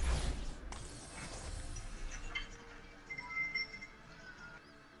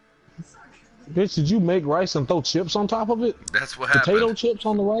 Bitch, did you make rice and throw chips on top of it? That's what Potato happened. chips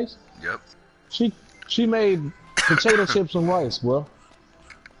on the rice? Yep. She made potato chips and rice, bro.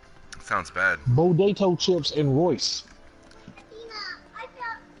 Sounds bad. Potato chips and rice. I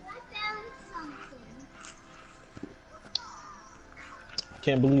found something.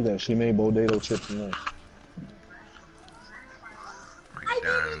 Can't believe that she made potato chips and rice. Right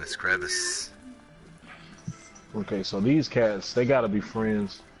down in this crevice. Okay, so these cats, they gotta be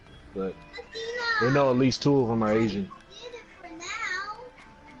friends, but they know at least two of them are Asian. I did it for now.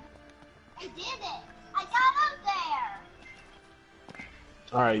 I did it. I got up there.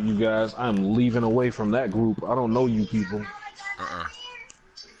 Alright, you guys, I'm leaving away from that group. I don't know you people.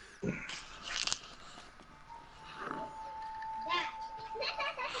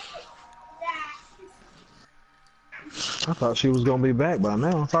 I thought she was gonna be back by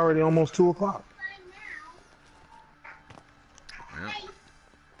now. It's already almost 2 o'clock. Yep.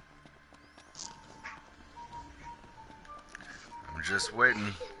 I'm just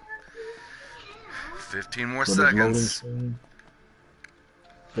waiting. 15 more For the loading seconds. screen.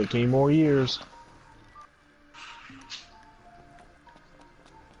 15 more years.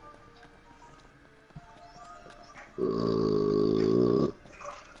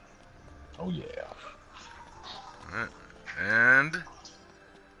 Oh yeah. Alright. And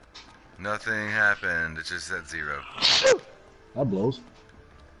nothing happened. It just said 0. That blows.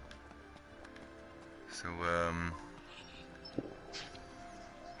 So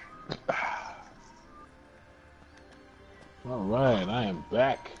Alright, I am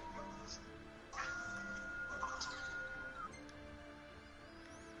back.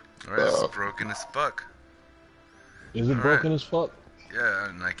 alright, it's broken as fuck. Is it Alright. broken as fuck? Yeah,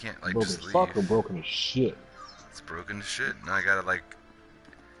 and I can't like Broken just as leave. fuck or broken as shit? It's broken as shit. Now I gotta like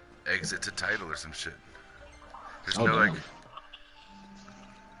exit to title or some shit. There's Oh, no damn. like.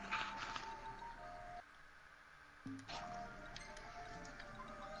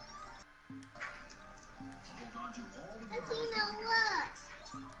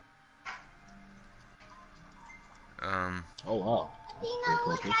 Oh wow.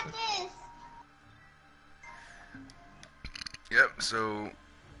 Look at this. Yep. So,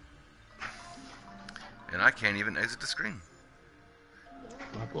 and I can't even exit the screen.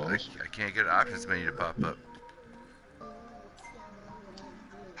 That blows. I can't get an options menu to pop up.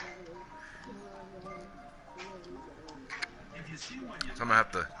 So I'm gonna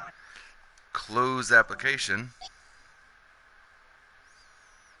have to close the application.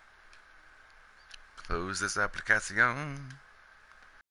 Close this application.